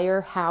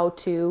entire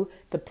how-to,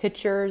 the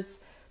pictures,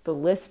 the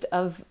list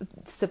of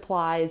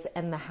supplies,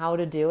 and the how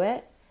to do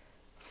it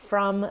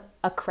from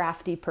a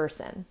crafty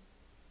person.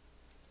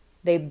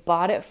 They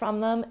bought it from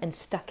them and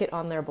stuck it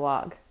on their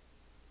blog.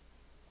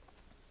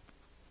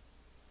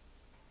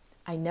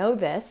 I know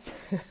this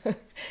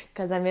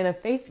because I'm in a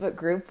Facebook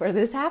group where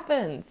this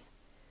happens.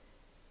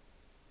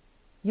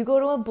 You go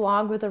to a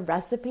blog with a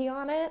recipe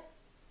on it,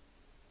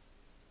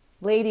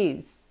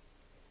 ladies,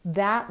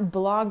 that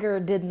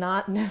blogger did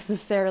not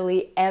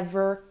necessarily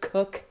ever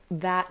cook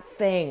that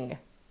thing.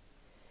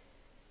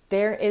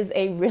 There is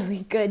a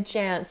really good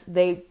chance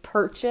they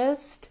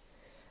purchased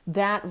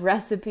that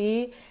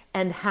recipe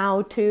and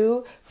how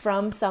to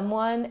from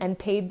someone and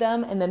paid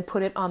them and then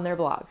put it on their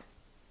blog.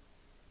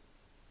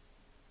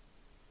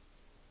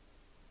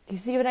 Do you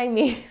see what I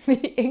mean?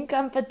 The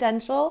income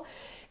potential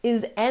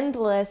is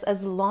endless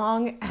as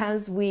long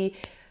as we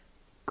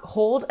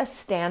hold a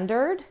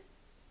standard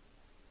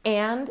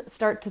and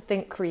start to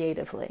think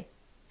creatively.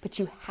 But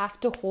you have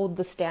to hold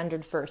the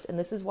standard first. And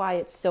this is why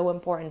it's so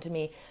important to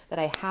me that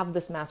I have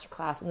this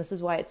masterclass. And this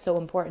is why it's so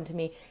important to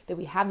me that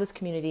we have this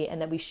community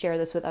and that we share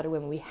this with other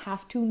women. We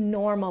have to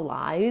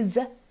normalize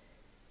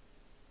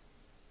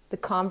the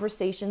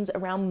conversations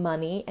around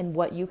money and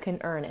what you can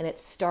earn. And it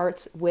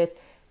starts with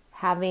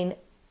having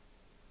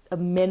a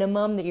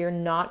minimum that you're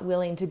not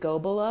willing to go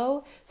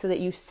below so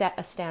that you set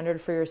a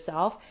standard for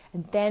yourself.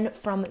 And then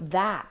from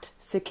that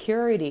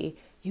security,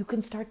 you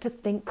can start to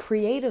think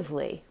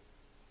creatively.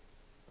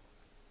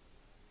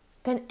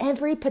 Then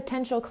every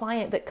potential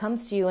client that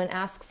comes to you and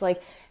asks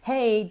like,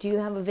 hey, do you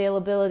have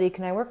availability?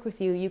 Can I work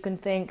with you? You can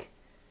think,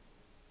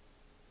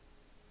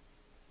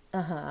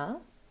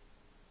 what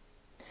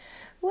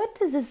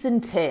does this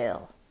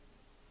entail?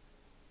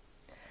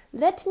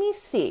 Let me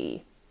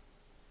see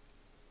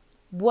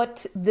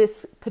what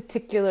this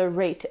particular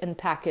rate and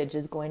package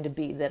is going to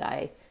be that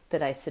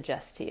I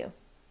suggest to you,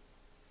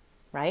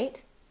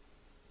 right?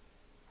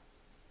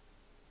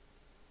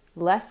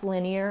 Less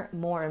linear,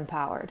 more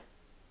empowered.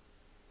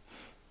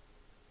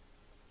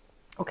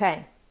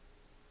 Okay.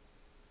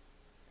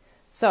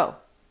 So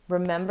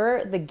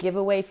remember, the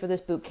giveaway for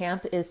this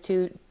bootcamp is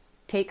to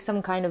take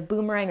some kind of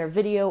boomerang or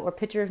video or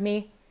picture of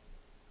me,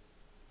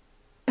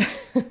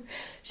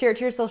 share it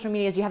to your social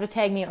medias. You have to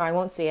tag me or I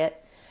won't see it.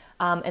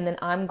 And then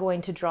I'm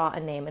going to draw a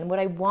name. And what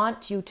I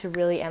want you to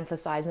really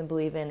emphasize and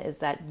believe in is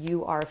that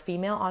you are a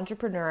female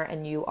entrepreneur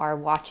and you are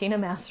watching a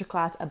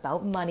masterclass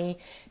about money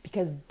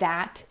because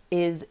that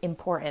is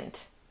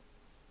important.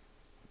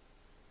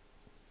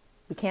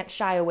 We can't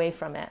shy away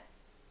from it.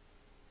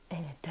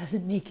 And it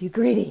doesn't make you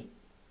greedy.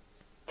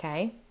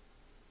 Okay?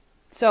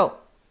 So,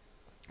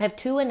 I have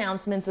two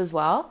announcements as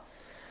well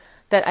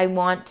that I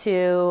want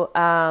to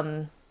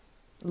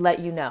let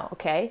you know,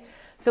 okay?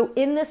 So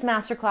in this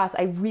masterclass,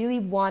 I really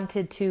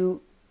wanted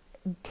to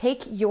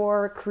take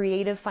your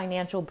creative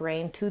financial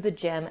brain to the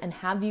gym and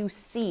have you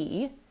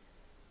see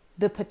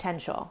the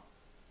potential.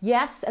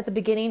 Yes, at the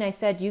beginning, I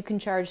said you can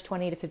charge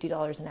 $20 to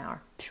 $50 an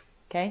hour,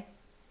 okay?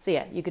 So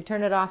yeah, you could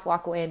turn it off,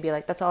 walk away and be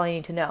like, that's all I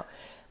need to know.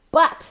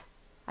 But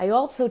I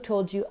also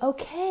told you,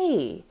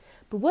 okay,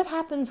 but what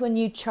happens when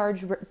you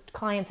charge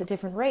clients at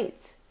different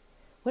rates?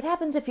 What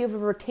happens if you have a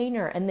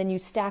retainer and then you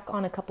stack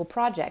on a couple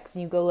projects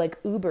and you go like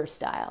Uber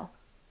style?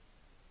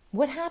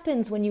 What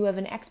happens when you have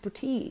an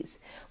expertise?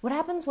 What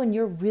happens when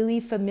you're really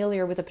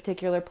familiar with a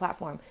particular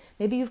platform?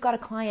 Maybe you've got a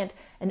client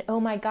and oh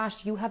my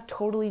gosh, you have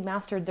totally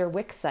mastered their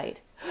Wix site.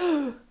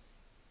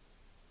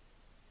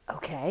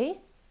 Okay,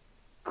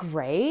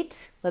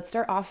 great. Let's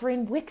start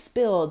offering Wix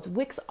builds,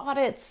 Wix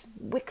audits,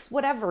 Wix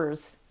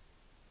whatevers,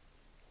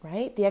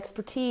 right? The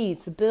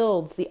expertise, the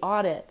builds, the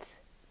audits.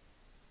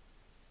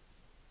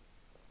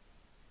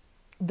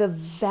 The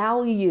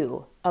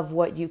value of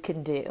what you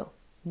can do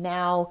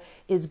now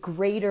is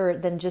greater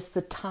than just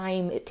the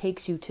time it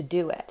takes you to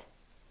do it.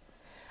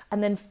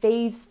 And then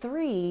phase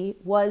 3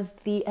 was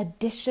the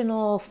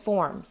additional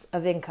forms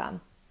of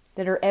income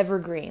that are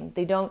evergreen.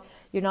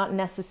 You're not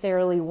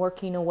necessarily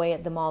working away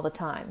at them all the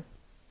time.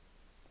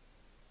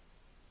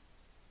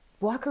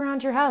 Walk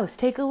around your house,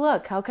 take a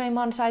look. How can I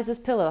monetize this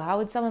pillow? How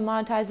would someone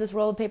monetize this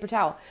roll of paper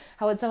towel?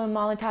 How would someone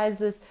monetize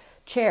this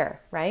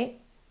chair, right?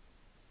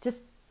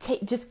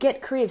 Just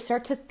get creative.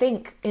 Start to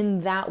think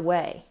in that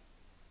way.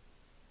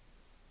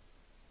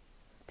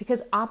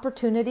 Because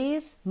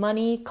opportunities,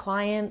 money,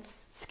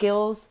 clients,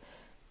 skills,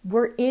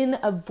 we're in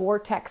a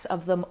vortex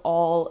of them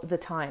all the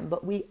time,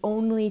 but we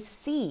only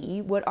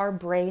see what our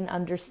brain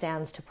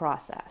understands to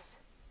process.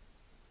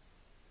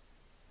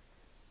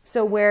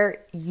 So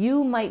where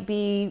you might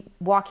be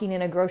walking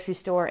in a grocery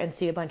store and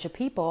see a bunch of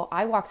people,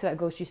 I walk to that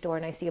grocery store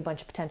and I see a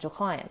bunch of potential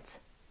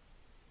clients.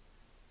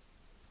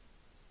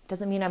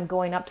 Doesn't mean I'm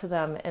going up to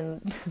them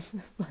and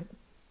like,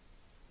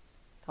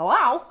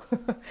 hello?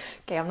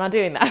 Okay, I'm not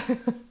doing that.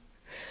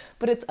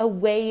 but it's a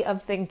way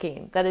of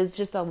thinking that is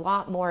just a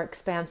lot more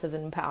expansive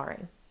and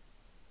empowering.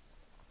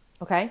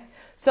 Okay,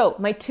 so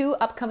my 2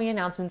 upcoming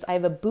announcements. I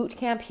have a boot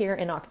camp here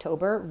in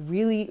October.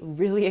 Really,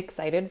 really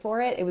excited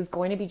for it. It was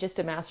going to be just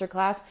a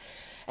masterclass,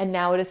 and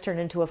now it has turned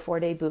into a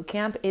 4-day boot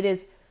camp. It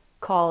is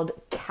called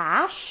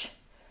Cash,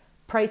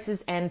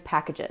 Prices, and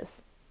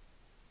Packages.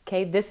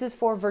 Okay, this is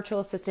for virtual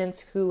assistants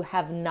who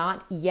have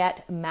not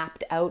yet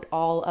mapped out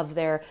all of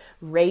their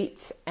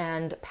rates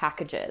and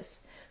packages.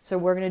 So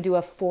we're going to do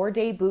a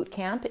 4-day boot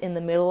camp in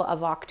the middle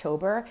of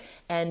October,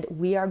 and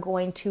we are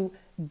going to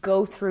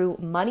go through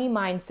money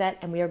mindset,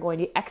 and we are going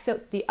to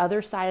exit the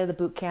other side of the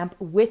boot camp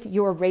with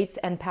your rates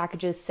and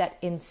packages set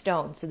in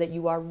stone so that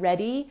you are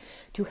ready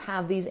to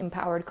have these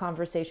empowered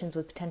conversations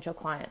with potential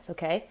clients.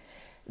 Okay,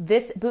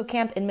 this boot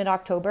camp in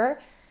mid-October,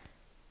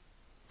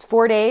 it's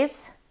 4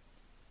 days,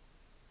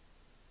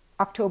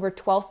 October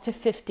 12th to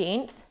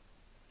 15th.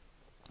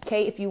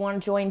 Okay, if you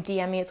want to join,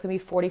 DM me. It's going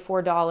to be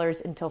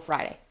 $44 until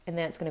Friday, and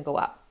then it's going to go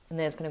up, and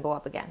then it's going to go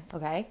up again.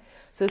 Okay,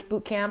 so this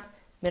boot camp,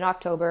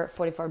 mid-October,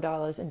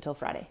 $44 until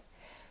Friday.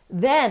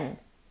 Then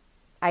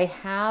I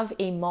have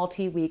a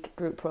multi-week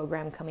group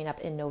program coming up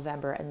in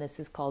November, and this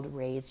is called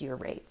Raise Your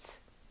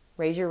Rates.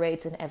 Raise your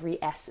rates, and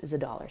every S is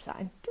a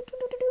 $sign.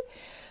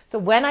 So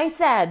when I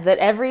said that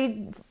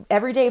every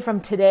day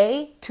from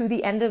today to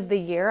the end of the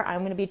year, I'm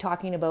going to be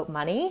talking about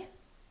money,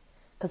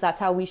 because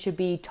that's how we should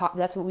be.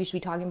 That's what we should be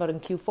talking about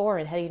in Q4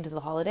 and heading into the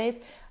holidays.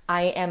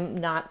 I am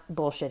not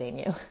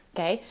bullshitting you.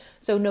 Okay.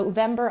 So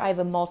November, I have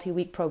a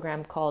multi-week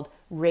program called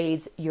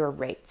Raise Your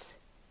Rates.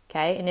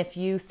 Okay. And if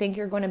you think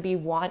you're going to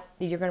want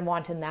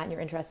in that and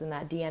you're interested in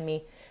that, DM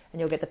me and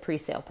you'll get the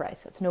pre-sale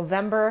price. It's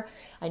November.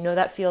 I know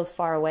that feels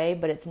far away,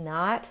 but it's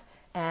not.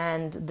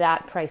 And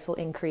that price will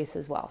increase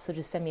as well. So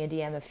just send me a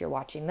DM if you're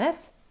watching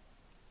this.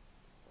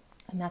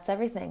 And that's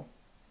everything.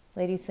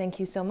 Ladies, thank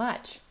you so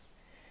much.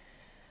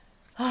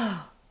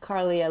 Oh,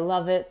 Carly, I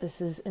love it.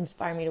 This is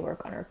inspiring me to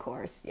work on our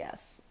course.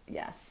 Yes,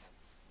 yes.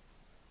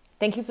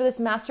 Thank you for this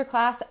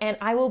masterclass, and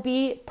I will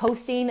be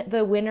posting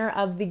the winner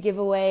of the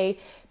giveaway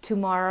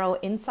tomorrow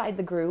inside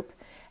the group.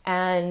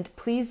 And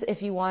please,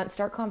 if you want,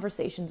 start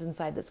conversations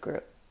inside this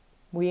group.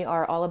 We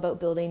are all about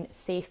building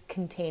safe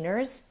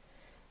containers,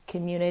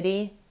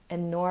 community,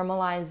 and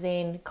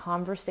normalizing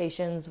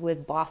conversations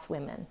with boss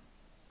women,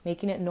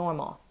 making it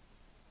normal.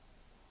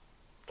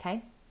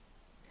 Okay?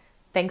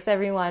 Thanks,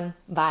 everyone.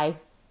 Bye.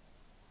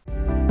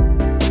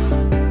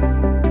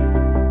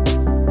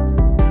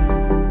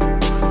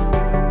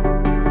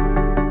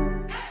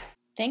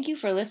 Thank you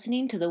for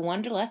listening to the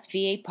Wonderlust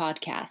VA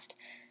podcast.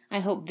 I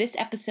hope this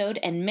episode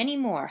and many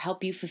more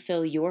help you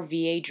fulfill your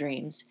VA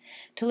dreams.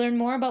 To learn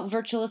more about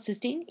virtual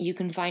assisting, you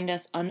can find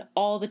us on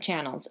all the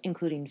channels,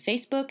 including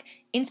Facebook,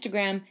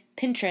 Instagram,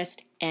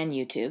 Pinterest, and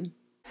YouTube.